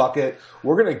what, fuck it.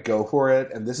 We're going to go for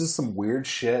it, and this is some weird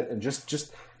shit, and just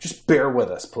bear with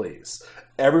us, please.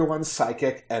 everyone's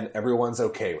psychic and everyone's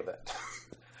okay with it.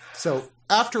 So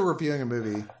after reviewing a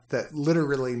movie that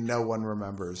literally no one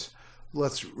remembers,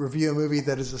 let's review a movie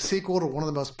that is a sequel to one of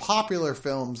the most popular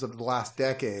films of the last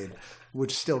decade,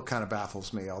 which still kind of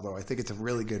baffles me, although I think it's a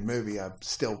really good movie. I'm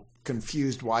still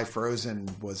confused why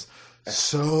Frozen was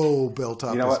so built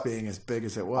up as being as big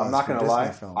as it was. I'm not going to lie.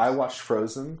 Films. I watched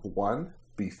Frozen 1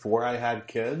 before I had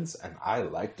kids, and I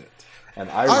liked it. And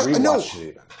I rewatched it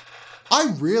even.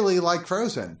 I really like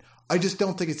Frozen. I just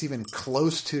don't think it's even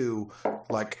close to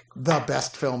like the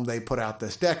best film they put out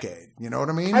this decade. You know what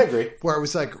I mean? I agree. Where I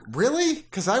was like, really?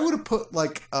 Because I would have put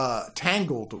like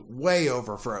Tangled way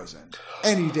over Frozen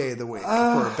any day of the week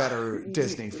for a better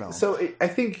Disney film. So I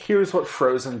think here's what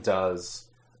Frozen does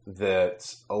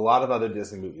that a lot of other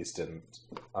Disney movies didn't.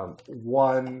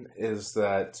 One is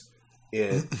that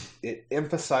it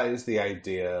emphasized the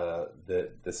idea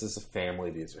that this is a family,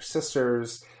 these are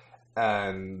sisters,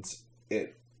 and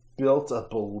it built a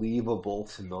believable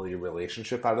familiar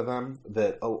relationship out of them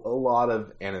that a lot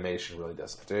of animation really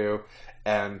doesn't do.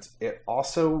 And it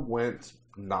also went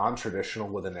non-traditional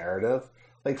with a narrative.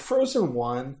 Like Frozen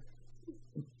 1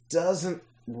 doesn't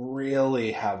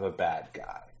really have a bad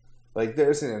guy. Like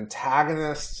there's an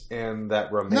antagonist in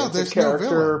that romantic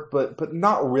character, but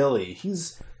not really.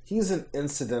 He's an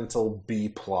incidental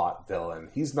B-plot villain.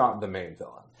 He's not the main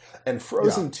villain. And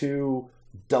Frozen 2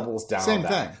 doubles down on that. Same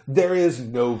thing. There is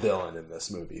no villain in this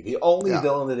movie. The only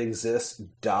villain that exists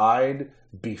died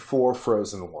before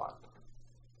Frozen 1.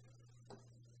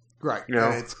 Right. You know?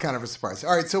 And it's kind of a surprise.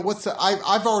 All right, so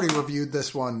I've already reviewed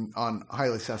this one on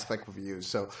Highly Suspect Reviews,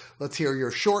 so let's hear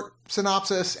your short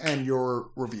synopsis and your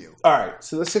review. All right,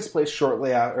 so this takes place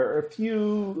shortly after,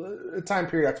 a time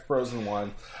period after Frozen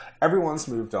 1. Everyone's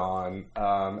moved on.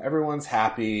 Everyone's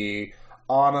happy.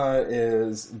 Anna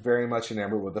is very much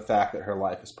enamored with the fact that her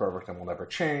life is perfect and will never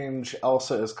change.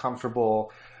 Elsa is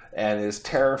comfortable and is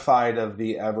terrified of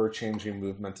the ever-changing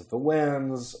movement of the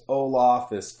winds.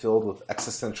 Olaf is filled with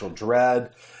existential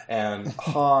dread. And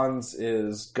Hans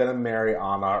is going to marry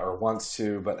Anna, or wants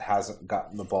to, but hasn't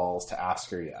gotten the balls to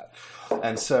ask her yet.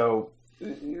 And so,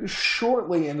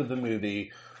 shortly into the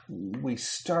movie, we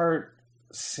start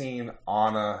seeing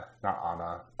Elsa,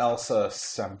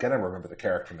 I'm going to remember the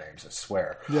character names, I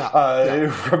swear.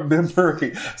 Remember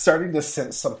starting to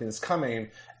sense something's coming,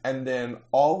 and then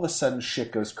all of a sudden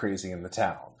shit goes crazy in the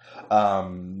town.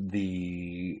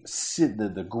 The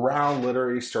ground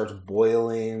literally starts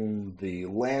boiling, the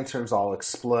lanterns all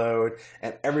explode,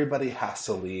 and everybody has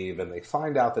to leave, and they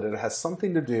find out that it has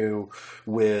something to do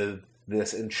with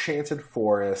this enchanted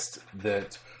forest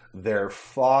that their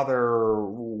father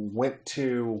went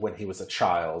to when he was a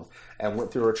child and went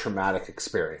through a traumatic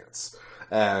experience.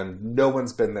 And no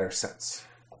one's been there since.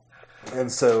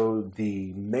 And so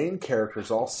the main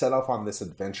characters all set off on this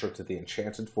adventure to the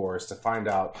Enchanted Forest to find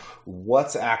out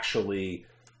what's actually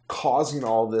causing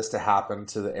all this to happen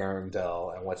to the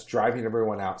Arendelle and what's driving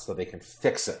everyone out so they can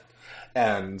fix it.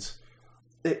 And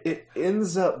it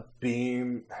ends up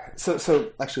being...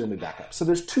 So actually, let me back up. So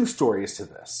there's two stories to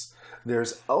this.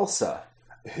 There's Elsa,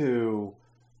 who,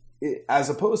 as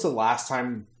opposed to last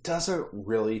time, doesn't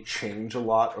really change a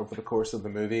lot over the course of the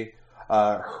movie.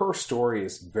 Her story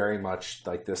is very much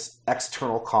like this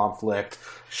external conflict.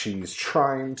 She's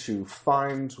trying to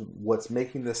find what's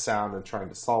making this sound and trying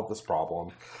to solve this problem,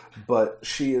 but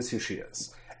she is who she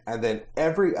is. And then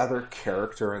every other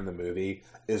character in the movie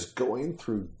is going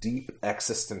through deep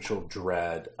existential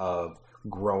dread of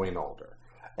growing older.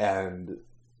 And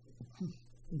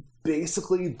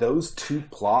basically, those two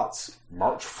plots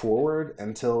march forward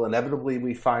until inevitably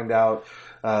we find out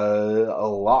a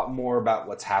lot more about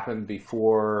what's happened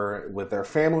before with their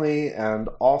family, and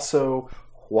also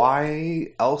why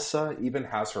Elsa even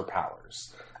has her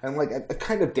powers. And I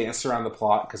kind of danced around the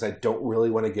plot because I don't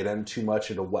really want to get in too much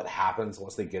into what happens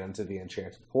once they get into the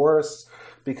Enchanted Forest,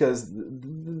 because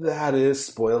that is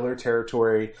spoiler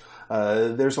territory.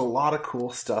 There's a lot of cool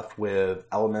stuff with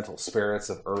elemental spirits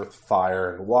of earth,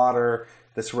 fire, and water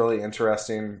that's really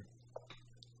interesting.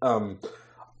 I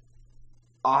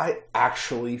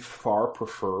actually far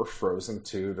prefer Frozen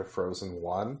 2 to Frozen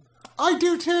 1. I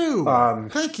do too.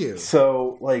 Thank you.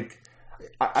 So,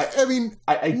 I mean,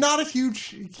 not a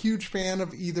huge fan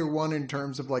of either one in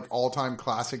terms of all-time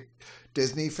classic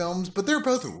Disney films, but they're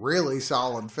both really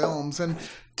solid films, and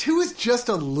 2 is just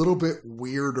a little bit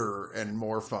weirder and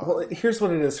more fun. Well, here's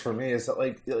what it is for me, is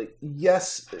that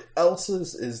yes,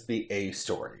 Elsa's is the A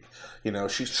story. You know,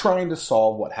 she's trying to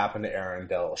solve what happened to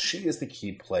Arendelle. She is the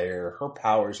key player. Her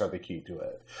powers are the key to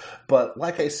it. But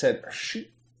like I said, she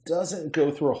doesn't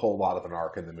go through a whole lot of an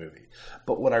arc in the movie.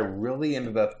 But what I really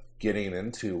ended up getting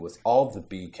into was all the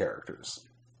B characters.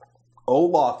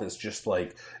 Olaf is just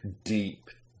like deep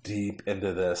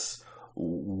into this.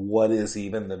 What is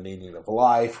even the meaning of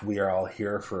life? We are all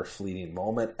here for a fleeting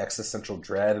moment, existential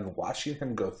dread, and watching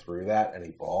him go through that and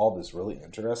evolve is really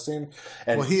interesting.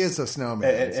 And, well, he is a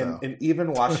snowman. And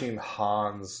even watching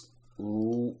Hans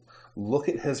look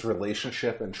at his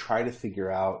relationship and try to figure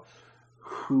out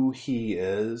who he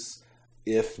is,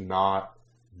 if not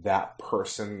that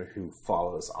person who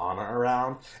follows Anna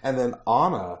around, and then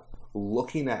Anna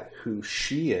looking at who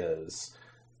she is,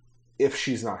 if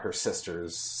she's not her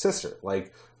sister's sister.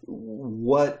 Like,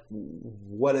 what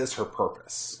is her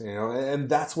purpose? You know, and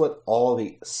that's what all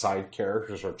the side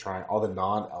characters are trying, all the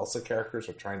non-Elsa characters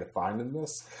are trying to find in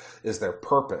this, is their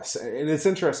purpose. And it's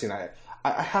interesting. I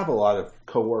have a lot of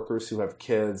coworkers who have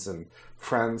kids and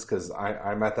friends, because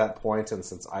I'm at that point, and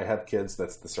since I have kids,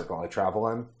 that's the circle I travel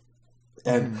in.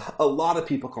 And a lot of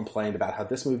people complained about how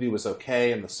this movie was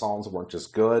okay and the songs weren't as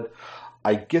good.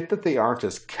 I get that they aren't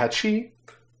as catchy,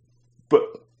 but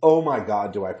oh my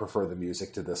god, do I prefer the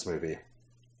music to this movie.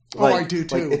 Like, I do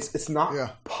too. Like, it's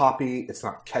not poppy, it's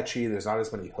not catchy, there's not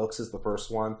as many hooks as the first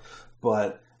one,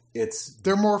 but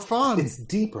they're more fun. It's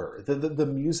deeper. The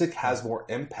music has more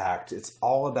impact. It's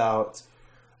all about...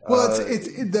 Well,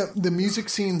 the music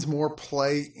scenes more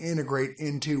integrate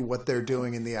into what they're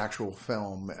doing in the actual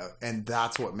film, and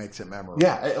that's what makes it memorable.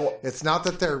 Yeah. It's not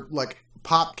that they're like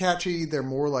pop catchy, they're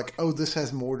more like, oh, this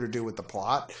has more to do with the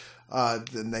plot.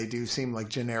 Than they do seem like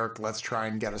generic, let's try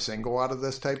and get a single out of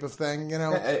this type of thing, you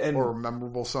know, or a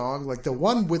memorable song. Like the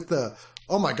one with the,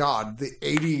 oh my god, the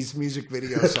 80s music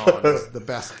video song is the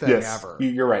best thing ever.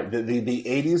 You're right. The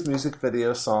 80s music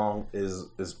video song is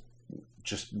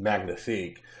just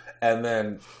magnifique. And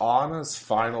then Anna's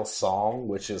final song,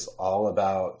 which is all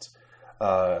about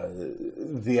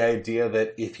the idea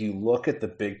that if you look at the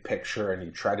big picture and you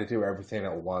try to do everything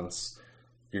at once,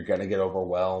 you're going to get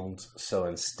overwhelmed. So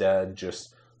instead,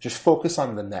 just focus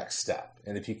on the next step.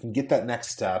 And if you can get that next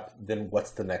step, then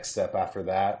what's the next step after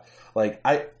that? Like,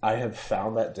 I have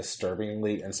found that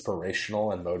disturbingly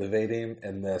inspirational and motivating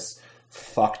in this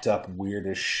fucked up, weird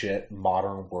as shit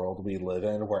modern world we live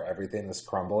in, where everything is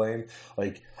crumbling.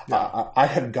 Like, I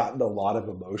have gotten a lot of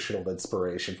emotional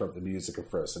inspiration from the music of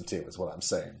Frozen 2, is what I'm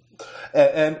saying.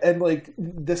 And like,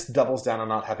 this doubles down on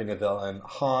not having a villain.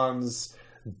 Hans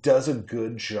does a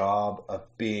good job of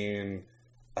being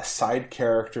a side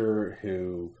character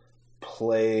who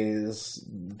plays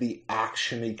the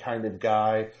action-y kind of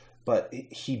guy, but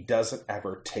he doesn't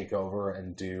ever take over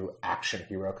and do action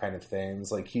hero kind of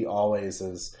things. Like, he always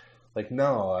is like,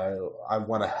 no, I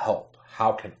want to help.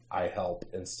 How can I help,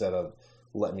 instead of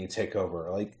let me take over?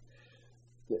 Like,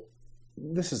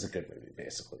 this is a good movie,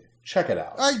 basically. Check it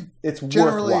out. It's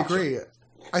generally worth watching. agree.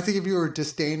 I think if you were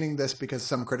disdaining this because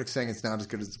some critics saying it's not as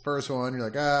good as the first one, you're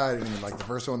like, I didn't even like the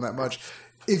first one that much.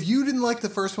 If you didn't like the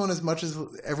first one as much as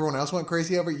everyone else went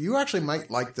crazy over, you actually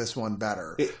might like this one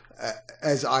better,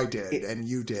 as I did and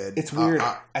you did. It's weird.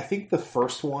 I think the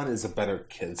first one is a better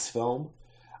kids film.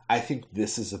 I think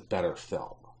this is a better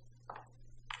film.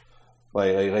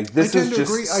 Like this is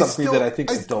just something that I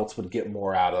think adults would get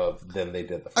more out of than they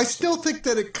did the first I still think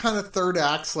that it kind of third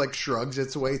acts, like, shrugs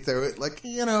its way through it. Like,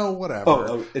 you know, whatever.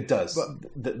 Oh, it does.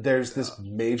 But there's this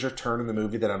major turn in the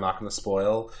movie that I'm not going to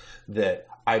spoil, that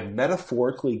I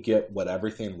metaphorically get what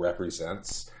everything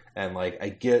represents. And, like, I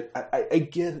get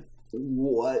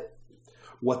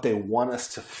what they want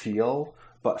us to feel.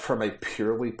 But from a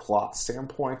purely plot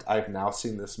standpoint, I've now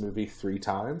seen this movie 3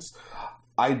 times.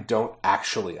 I don't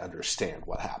actually understand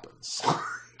what happens.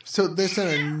 So there's an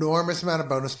enormous amount of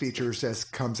bonus features as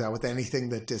comes out with anything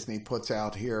that Disney puts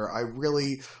out here. I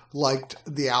really liked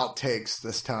the outtakes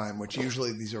this time, which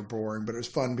usually these are boring, but it was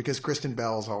fun because Kristen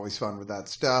Bell is always fun with that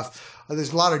stuff.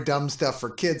 There's a lot of dumb stuff for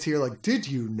kids here, like, did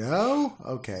you know?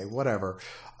 Okay, whatever.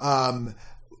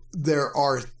 There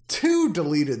are 2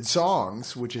 deleted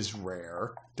songs, which is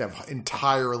rare to have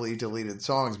entirely deleted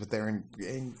songs, but they're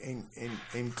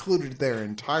included their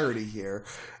entirety here.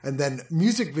 And then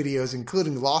music videos,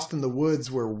 including Lost in the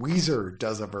Woods, where Weezer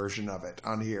does a version of it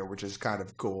on here, which is kind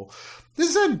of cool. This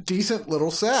is a decent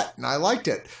little set, and I liked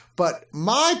it. But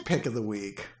my pick of the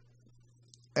week,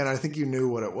 and I think you knew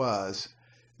what it was,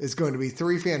 is going to be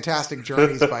 3 Fantastic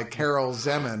Journeys by Carol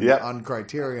Zeman on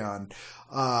Criterion.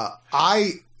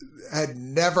 I had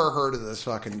never heard of this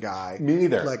fucking guy. Me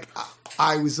neither. Like,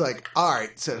 I was like, all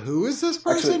right, so who is this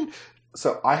person? Actually,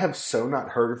 so I have so not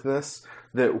heard of this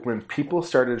that when people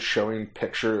started showing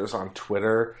pictures on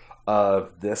Twitter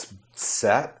of this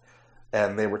set,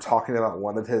 and they were talking about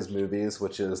one of his movies,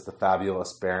 which is the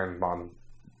fabulous Baron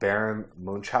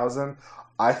Munchausen.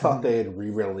 I thought they had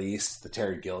re-released the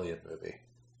Terry Gilliam movie.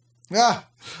 Yeah,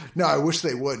 no, I wish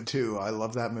they would too. I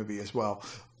love that movie as well.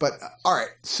 But all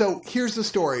right, so here's the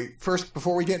story. First,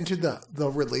 before we get into the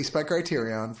release by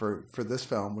Criterion for this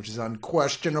film, which is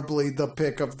unquestionably the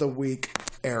pick of the week,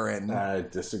 Aaron. I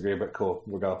disagree, but cool.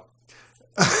 We'll go.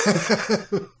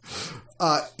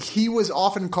 He was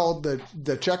often called the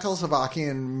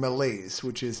Czechoslovakian Malaise,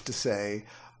 which is to say,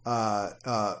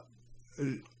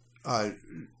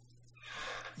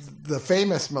 the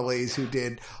famous Malaise who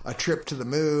did A Trip to the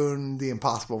Moon, The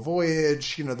Impossible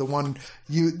Voyage, the one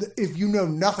if you know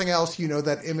nothing else,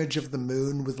 that image of the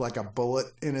moon with like a bullet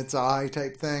in its eye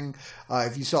type thing.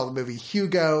 If you saw the movie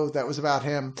Hugo, that was about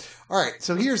him. All right,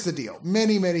 so here's the deal.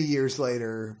 Many, many years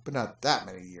later, but not that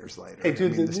many years later. Hey,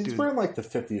 dude, these were in like the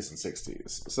 50s and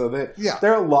 60s. So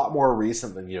they're a lot more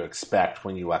recent than you expect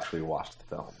when you actually watch the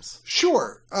films.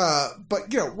 Sure.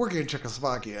 But, working in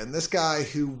Czechoslovakia, and this guy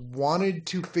who wanted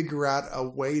to figure out a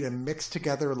way to mix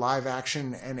together live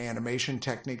action and animation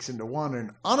techniques into one.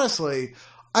 And honestly,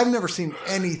 I've never seen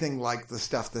anything like the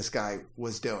stuff this guy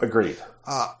was doing. Agreed.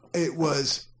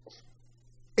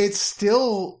 It's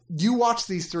still, you watch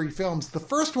these three films, the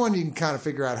first one you can kind of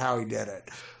figure out how he did it.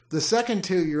 The second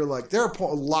two, you're like, there are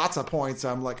lots of points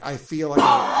I'm like, I feel like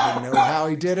I know how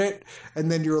he did it.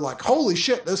 And then you're like, holy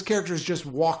shit, those characters just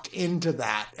walked into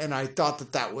that. And I thought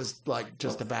that was like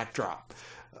just a backdrop.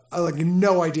 I like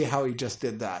no idea how he just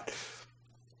did that.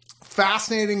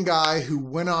 Fascinating guy who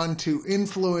went on to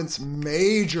influence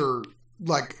major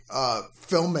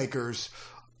filmmakers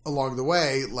along the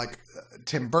way, like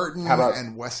Tim Burton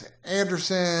and Wes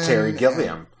Anderson, Terry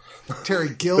Gilliam,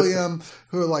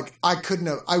 who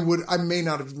I may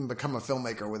not have even become a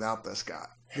filmmaker without this guy,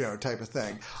 type of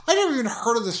thing. I never even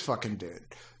heard of this fucking dude.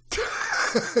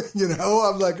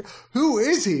 I'm like, who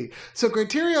is he? So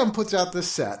Criterion puts out this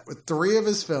set with three of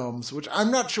his films, which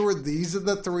I'm not sure these are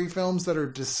the three films that are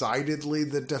decidedly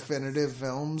the definitive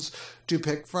films to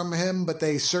pick from him, but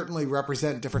they certainly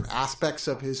represent different aspects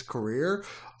of his career.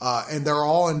 And they're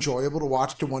all enjoyable to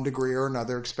watch to one degree or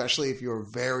another, especially if you're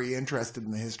very interested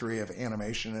in the history of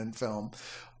animation and film.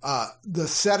 The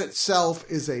set itself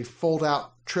is a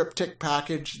fold-out triptych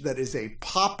package that is a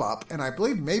pop-up, and I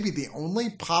believe maybe the only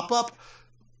pop-up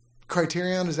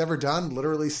Criterion has ever done.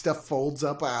 Literally, stuff folds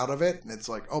up out of it, and it's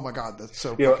like, oh my god, that's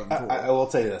so fucking cool. I will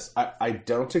tell you this. I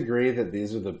don't agree that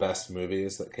these are the best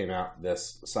movies that came out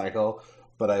this cycle,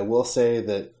 but I will say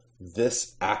that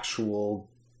this actual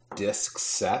disc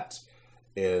set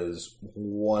is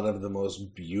one of the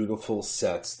most beautiful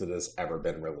sets that has ever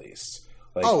been released.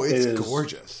 It's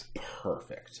gorgeous.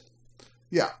 Perfect.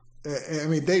 Yeah. I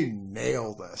mean, they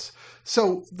nail this.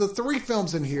 So the three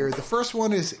films in here, the first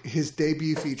one is his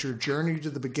debut feature, Journey to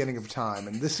the Beginning of Time.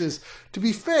 And this is, to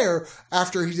be fair,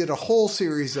 after he did a whole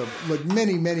series of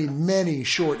many, many, many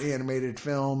short animated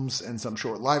films and some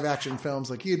short live action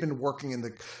films. He had been working in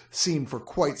the scene for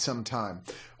quite some time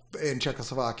in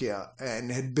Czechoslovakia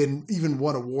and had been even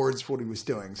won awards for what he was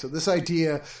doing. So this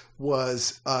idea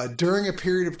was during a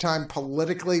period of time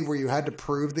politically where you had to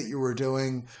prove that you were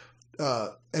doing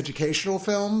educational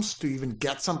films to even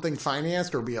get something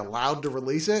financed or be allowed to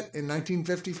release it in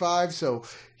 1955. So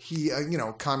he,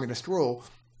 communist rule.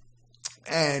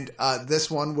 And this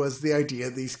one was the idea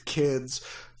these kids,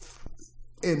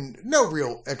 in no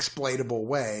real explainable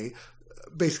way,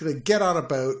 basically get on a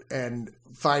boat and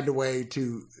find a way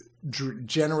to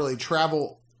generally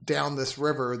travel down this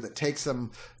river that takes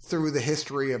them through the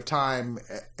history of time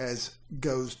as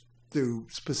goes through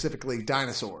specifically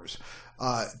dinosaurs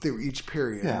through each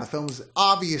period. Yeah. And the film is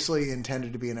obviously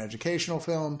intended to be an educational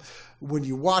film. When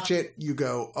you watch it, you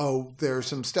go, oh, there's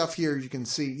some stuff here you can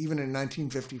see. Even in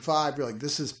 1955, you're like,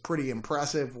 this is pretty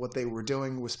impressive what they were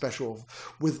doing with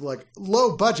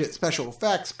low budget special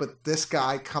effects, but this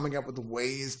guy coming up with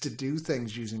ways to do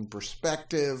things using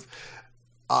perspective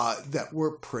that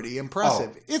were pretty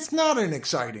impressive. Oh. It's not an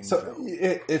exciting film.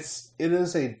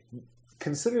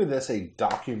 Consider this a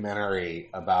documentary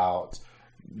about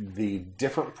the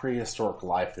different prehistoric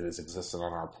life that has existed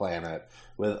on our planet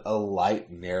with a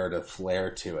light narrative flair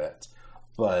to it.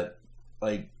 But,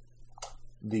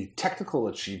 the technical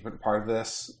achievement part of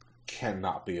this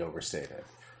cannot be overstated.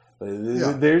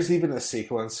 Yeah. There's even a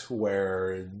sequence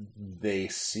where they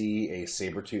see a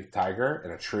saber-toothed tiger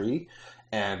in a tree,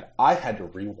 and I had to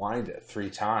rewind it 3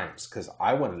 times because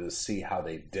I wanted to see how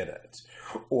they did it.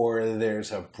 Or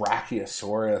there's a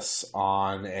brachiosaurus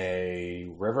on a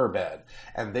riverbed,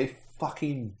 and they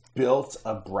fucking built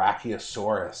a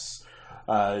brachiosaurus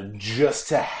just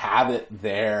to have it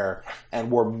there,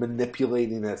 and we're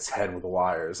manipulating its head with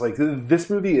wires. Like, this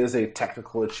movie is a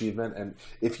technical achievement, and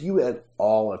if you at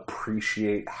all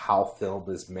appreciate how film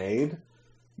is made,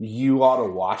 you ought to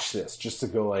watch this just to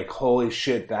go like, holy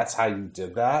shit, that's how you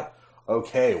did that?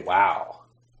 Okay, wow.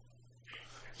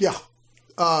 Yeah.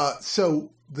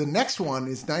 So the next one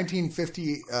is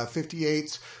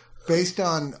 1958's based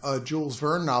on a Jules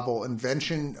Verne novel,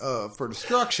 Invention for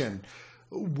Destruction,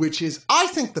 which is, I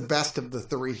think, the best of the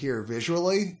three here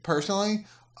visually, personally.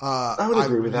 I would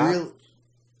agree with that.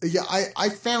 Yeah, I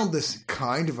found this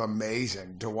kind of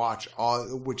amazing to watch,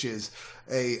 which is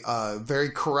a very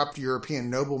corrupt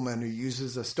European nobleman who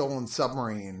uses a stolen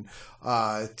submarine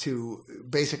to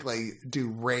basically do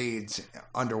raids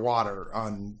underwater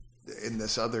in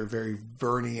this other very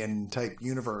Vernian type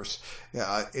universe,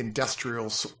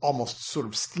 industrial, almost sort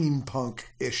of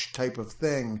steampunk-ish type of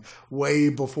thing, way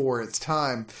before its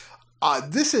time.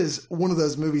 This is one of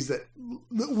those movies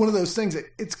one of those things that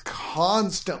it's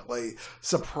constantly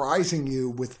surprising you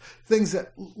with things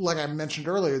that, like I mentioned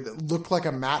earlier, that look like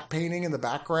a matte painting in the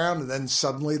background, and then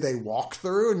suddenly they walk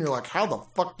through, and you're like, how the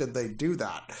fuck did they do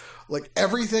that? Like,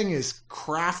 everything is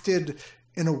crafted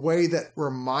in a way that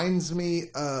reminds me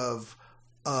of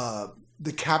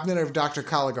The Cabinet of Dr.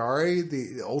 Caligari,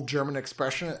 the old German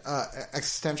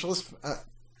existentialist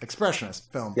expressionist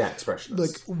film. Yeah, expressionist.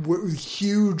 Like,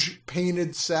 huge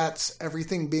painted sets,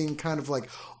 everything being kind of like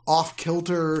off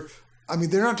kilter. I mean,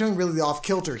 they're not doing really the off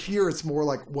kilter here. It's more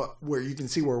like where you can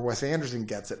see where Wes Anderson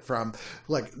gets it from,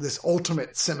 like this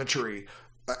ultimate symmetry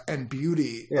and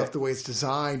beauty of the way it's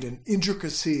designed and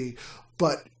intricacy.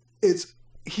 But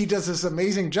he does this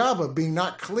amazing job of being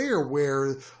not clear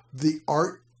where the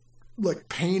art, like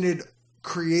painted,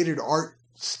 created art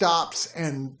stops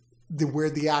and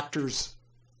where the actors,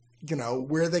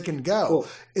 where they can go. Cool.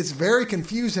 It's very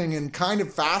confusing and kind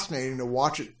of fascinating to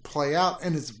watch it play out,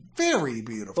 and it's very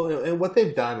beautiful. Well, and what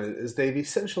they've done is they've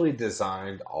essentially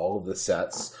designed all of the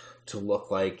sets to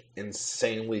look like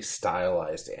insanely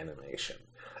stylized animation.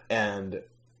 And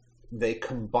they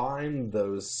combine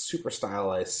those super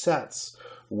stylized sets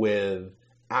with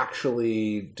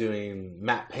actually doing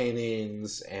matte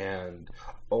paintings and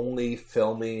only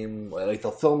filming, like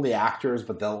they'll film the actors,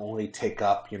 but they'll only take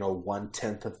up,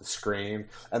 1/10 of the screen,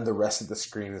 and the rest of the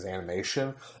screen is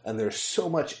animation. And there's so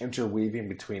much interweaving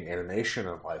between animation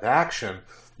and live action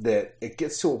that it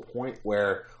gets to a point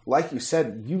where, like you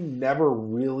said, you never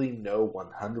really know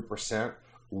 100%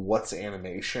 what's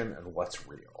animation and what's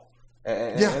real.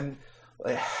 And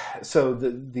so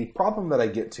the problem that I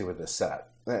get to with this set,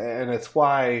 and it's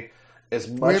why, as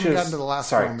much we haven't gotten to the last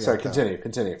film yet. Sorry,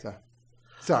 continue.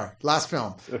 Sorry, last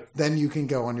film. Then you can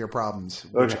go on your problems,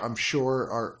 which I'm sure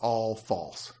are all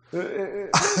false.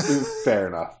 Fair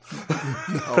enough.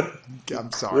 No,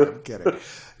 I'm sorry, I'm kidding.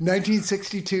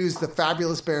 1962's The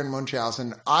Fabulous Baron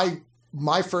Munchausen.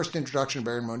 My first introduction to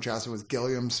Baron Munchausen was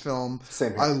Gilliam's film.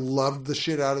 Same here. I loved the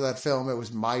shit out of that film. It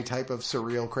was my type of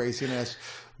surreal craziness.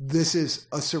 This is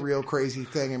a surreal, crazy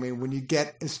thing. I mean, when you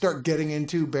start getting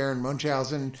into Baron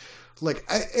Munchausen,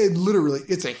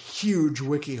 it's a huge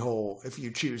wiki hole if you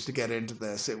choose to get into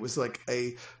this. It was like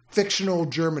a fictional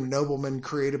German nobleman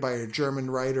created by a German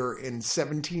writer in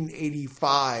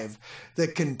 1785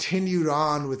 that continued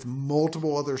on with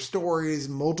multiple other stories,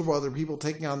 multiple other people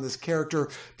taking on this character,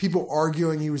 people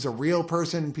arguing he was a real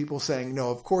person, people saying,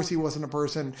 no, of course he wasn't a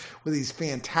person, with these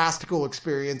fantastical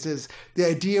experiences. The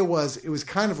idea was, it was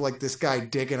kind of like this guy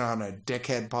digging on a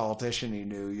dickhead politician he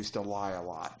knew used to lie a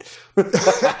lot.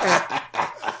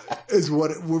 Is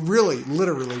what really,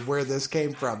 literally where this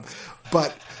came from.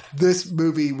 But this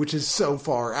movie, which is so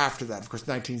far after that, of course,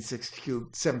 1962,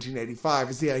 1785,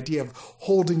 is the idea of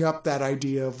holding up that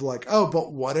idea of like, oh,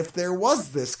 but what if there was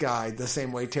this guy, the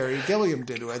same way Terry Gilliam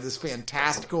did, who had this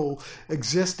fantastical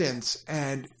existence.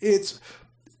 And its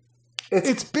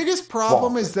biggest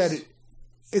problem is that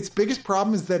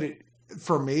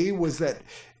for me, was that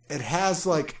it has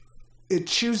it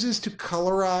chooses to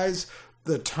colorize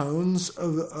the tones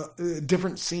of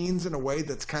different scenes in a way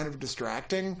that's kind of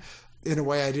distracting, in a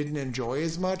way I didn't enjoy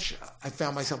as much. I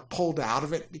found myself pulled out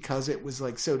of it because it was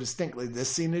so distinctly, this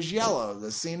scene is yellow,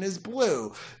 this scene is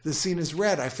blue, this scene is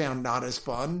red. I found not as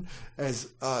fun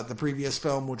as the previous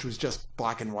film, which was just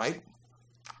black and white.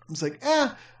 I was like,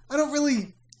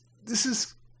 this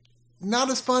is not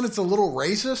as fun. It's a little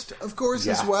racist, of course,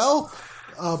 as well.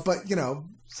 But,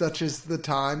 such is the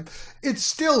time. It's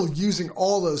still using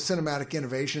all those cinematic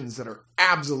innovations that are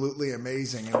absolutely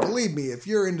amazing. And believe me, if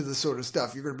you're into this sort of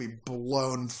stuff, you're going to be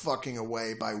blown fucking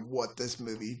away by what this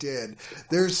movie did.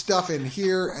 There's stuff in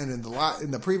here and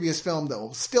in the previous film that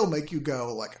will still make you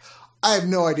go I have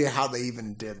no idea how they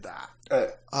even did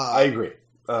that. I agree.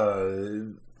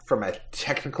 From a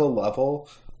technical level,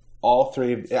 all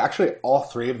three of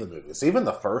the movies, even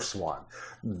the first one,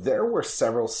 there were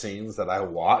several scenes that I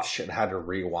watched and had to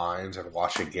rewind and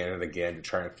watch again and again to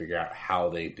try and figure out how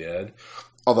they did.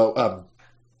 Although,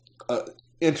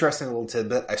 interesting little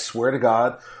tidbit, I swear to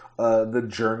God, the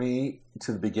journey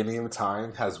to the beginning of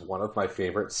time has one of my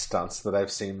favorite stunts that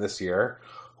I've seen this year,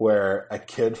 where a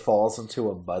kid falls into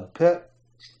a mud pit,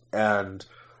 and,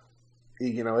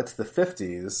 you know, it's the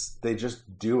 50s, they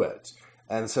just do it.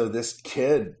 And so this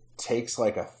kid takes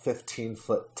like a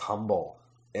 15-foot tumble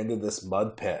into this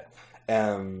mud pit,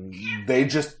 and he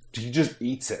just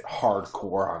eats it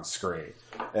hardcore on screen.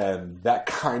 And that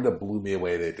kind of blew me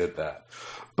away they did that.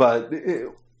 But it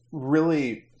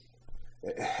really,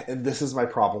 and this is my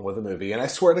problem with the movie, and I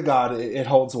swear to God, it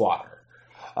holds water.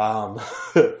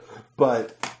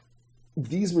 But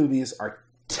these movies are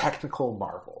technical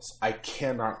marvels. I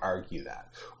cannot argue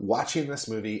that. Watching this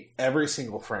movie, every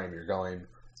single frame, you're going,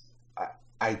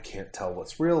 I can't tell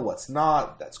what's real, what's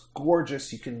not. That's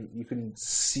gorgeous. You can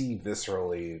see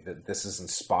viscerally that this is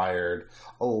inspired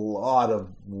a lot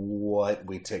of what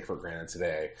we take for granted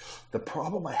today. The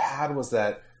problem I had was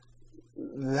that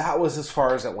was as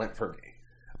far as it went for me.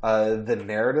 The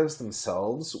narratives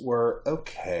themselves were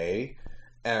okay,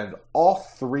 and all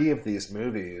three of these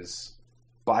movies,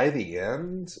 by the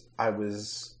end, I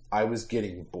was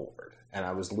getting bored and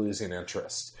I was losing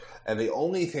interest. And the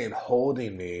only thing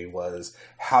holding me was,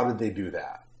 how did they do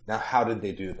that? Now, how did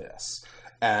they do this?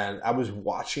 And I was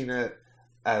watching it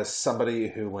as somebody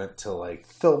who went to like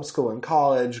film school and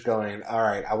college, going, all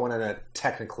right, I want to know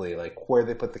technically like where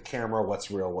they put the camera, what's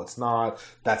real, what's not.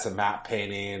 That's a matte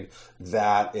painting.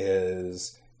 That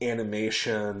is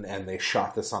animation, and they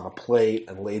shot this on a plate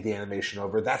and laid the animation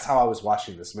over. That's how I was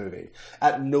watching this movie.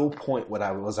 At no point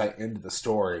was I into the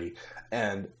story.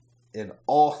 And in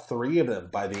all three of them,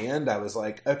 by the end, I was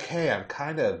like, okay, I'm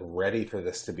kind of ready for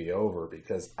this to be over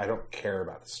because I don't care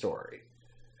about the story.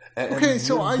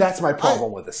 That's my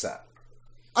problem with the set.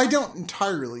 I don't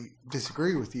entirely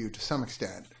disagree with you to some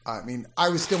extent. I mean, I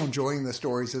was still enjoying the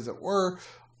stories as it were,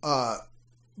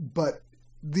 but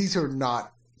these are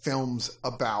not films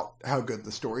about how good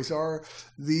the stories are.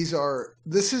 This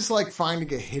is like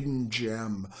finding a hidden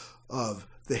gem of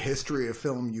the history of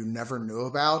film you never knew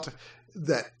about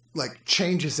that like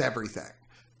changes everything.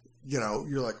 You know,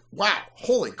 you're like, wow,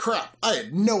 holy crap, I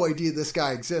had no idea this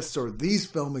guy exists or these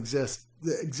films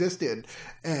existed,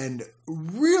 and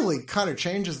really kind of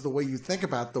changes the way you think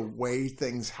about the way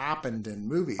things happened in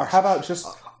movies. Or how about just,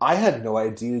 I had no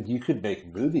idea you could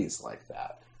make movies like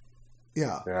that.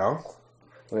 Yeah. You know?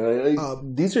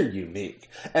 These are unique.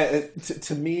 And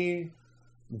to me,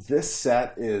 this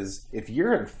set is, if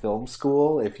you're in film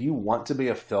school, if you want to be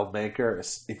a filmmaker,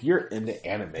 if you're into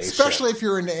animation. Especially if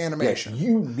you're into animation.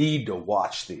 You need to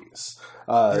watch these.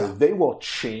 They will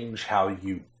change how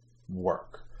you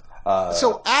work.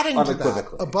 So adding to that,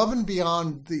 above and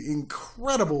beyond the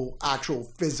incredible actual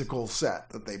physical set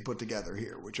that they put together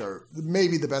here, which are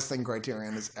maybe the best thing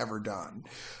Criterion has ever done,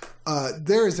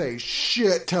 there is a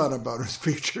shit ton of bonus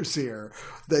features here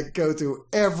that go through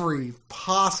every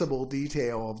possible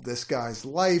detail of this guy's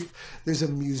life. There's a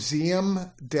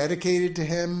museum dedicated to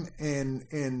him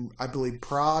in I believe,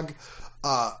 Prague.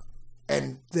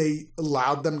 And they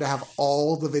allowed them to have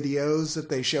all the videos that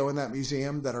they show in that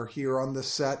museum that are here on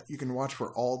this set. You can watch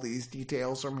for all these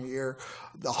details from here.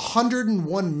 The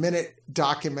 101-minute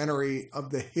documentary of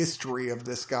the history of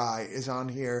this guy is on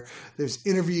here. There's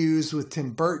interviews with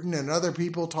Tim Burton and other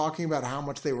people talking about how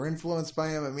much they were influenced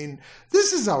by him. I mean,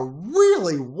 this is a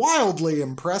really wildly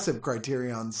impressive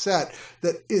Criterion set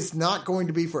that is not going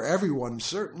to be for everyone,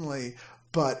 certainly.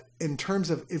 But in terms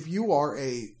of if you are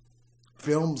a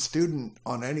film student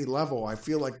on any level, I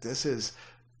feel like this is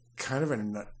kind of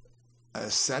an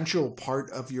essential part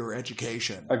of your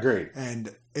education. Agreed.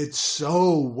 And it's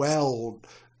so well,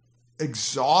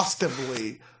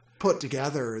 exhaustively put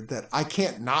together that I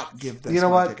can't not give this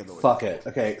my pick of the week. Fuck it.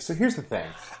 Okay, so here's the thing.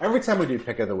 Every time we do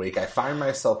pick of the week, I find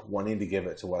myself wanting to give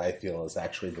it to what I feel is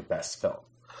actually the best film.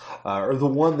 Or the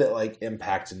one that like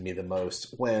impacted me the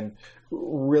most, when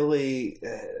really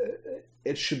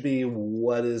it should be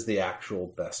what is the actual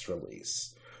best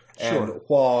release. Sure. And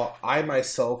while I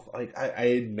myself, like I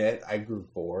admit I grew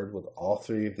bored with all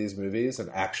three of these movies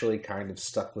and actually kind of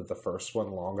stuck with the first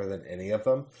one longer than any of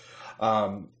them,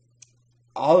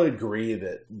 I'll agree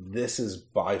that this is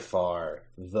by far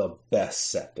the best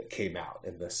set that came out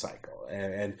in this cycle.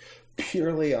 And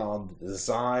purely on the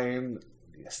design,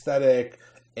 the aesthetic,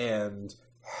 and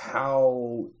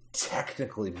how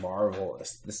technically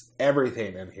marvelous.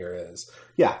 Everything in here is.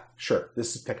 Yeah, sure.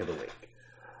 This is pick of the week.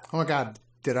 Oh my God.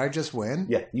 Did I just win?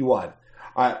 Yeah, you won.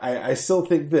 I still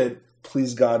think that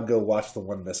please God go watch the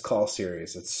One Missed Call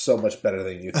series. It's so much better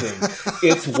than you think.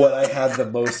 It's what I had the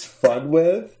most fun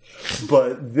with,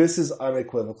 but this is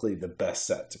unequivocally the best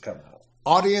set to come out.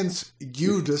 Audience,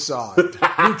 you decide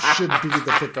which should be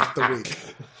the pick of the week.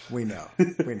 We know.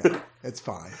 It's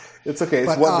fine. It's okay.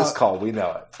 It's One Missed Call. We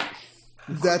know it.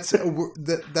 That's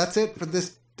it for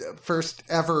this first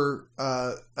ever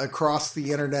across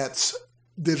the internet's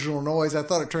digital noise. I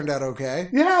thought it turned out okay.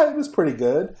 Yeah, it was pretty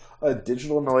good.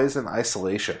 Digital noise and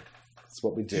isolation. That's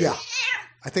what we did. Yeah.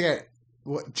 I think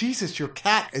Jesus, your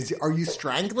cat are you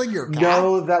strangling your cat?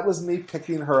 No, that was me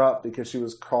picking her up because she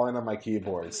was crawling on my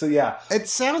keyboard. So yeah. It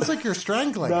sounds like you're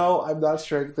strangling. No, I'm not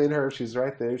strangling her. She's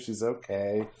right there. She's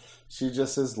okay. She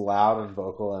just is loud and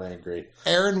vocal and angry.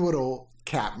 Aaron Woodall,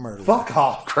 cat murder. Fuck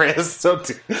off, Chris.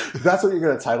 That's what you're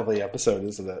going to title the episode,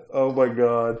 isn't it? Oh my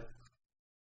God.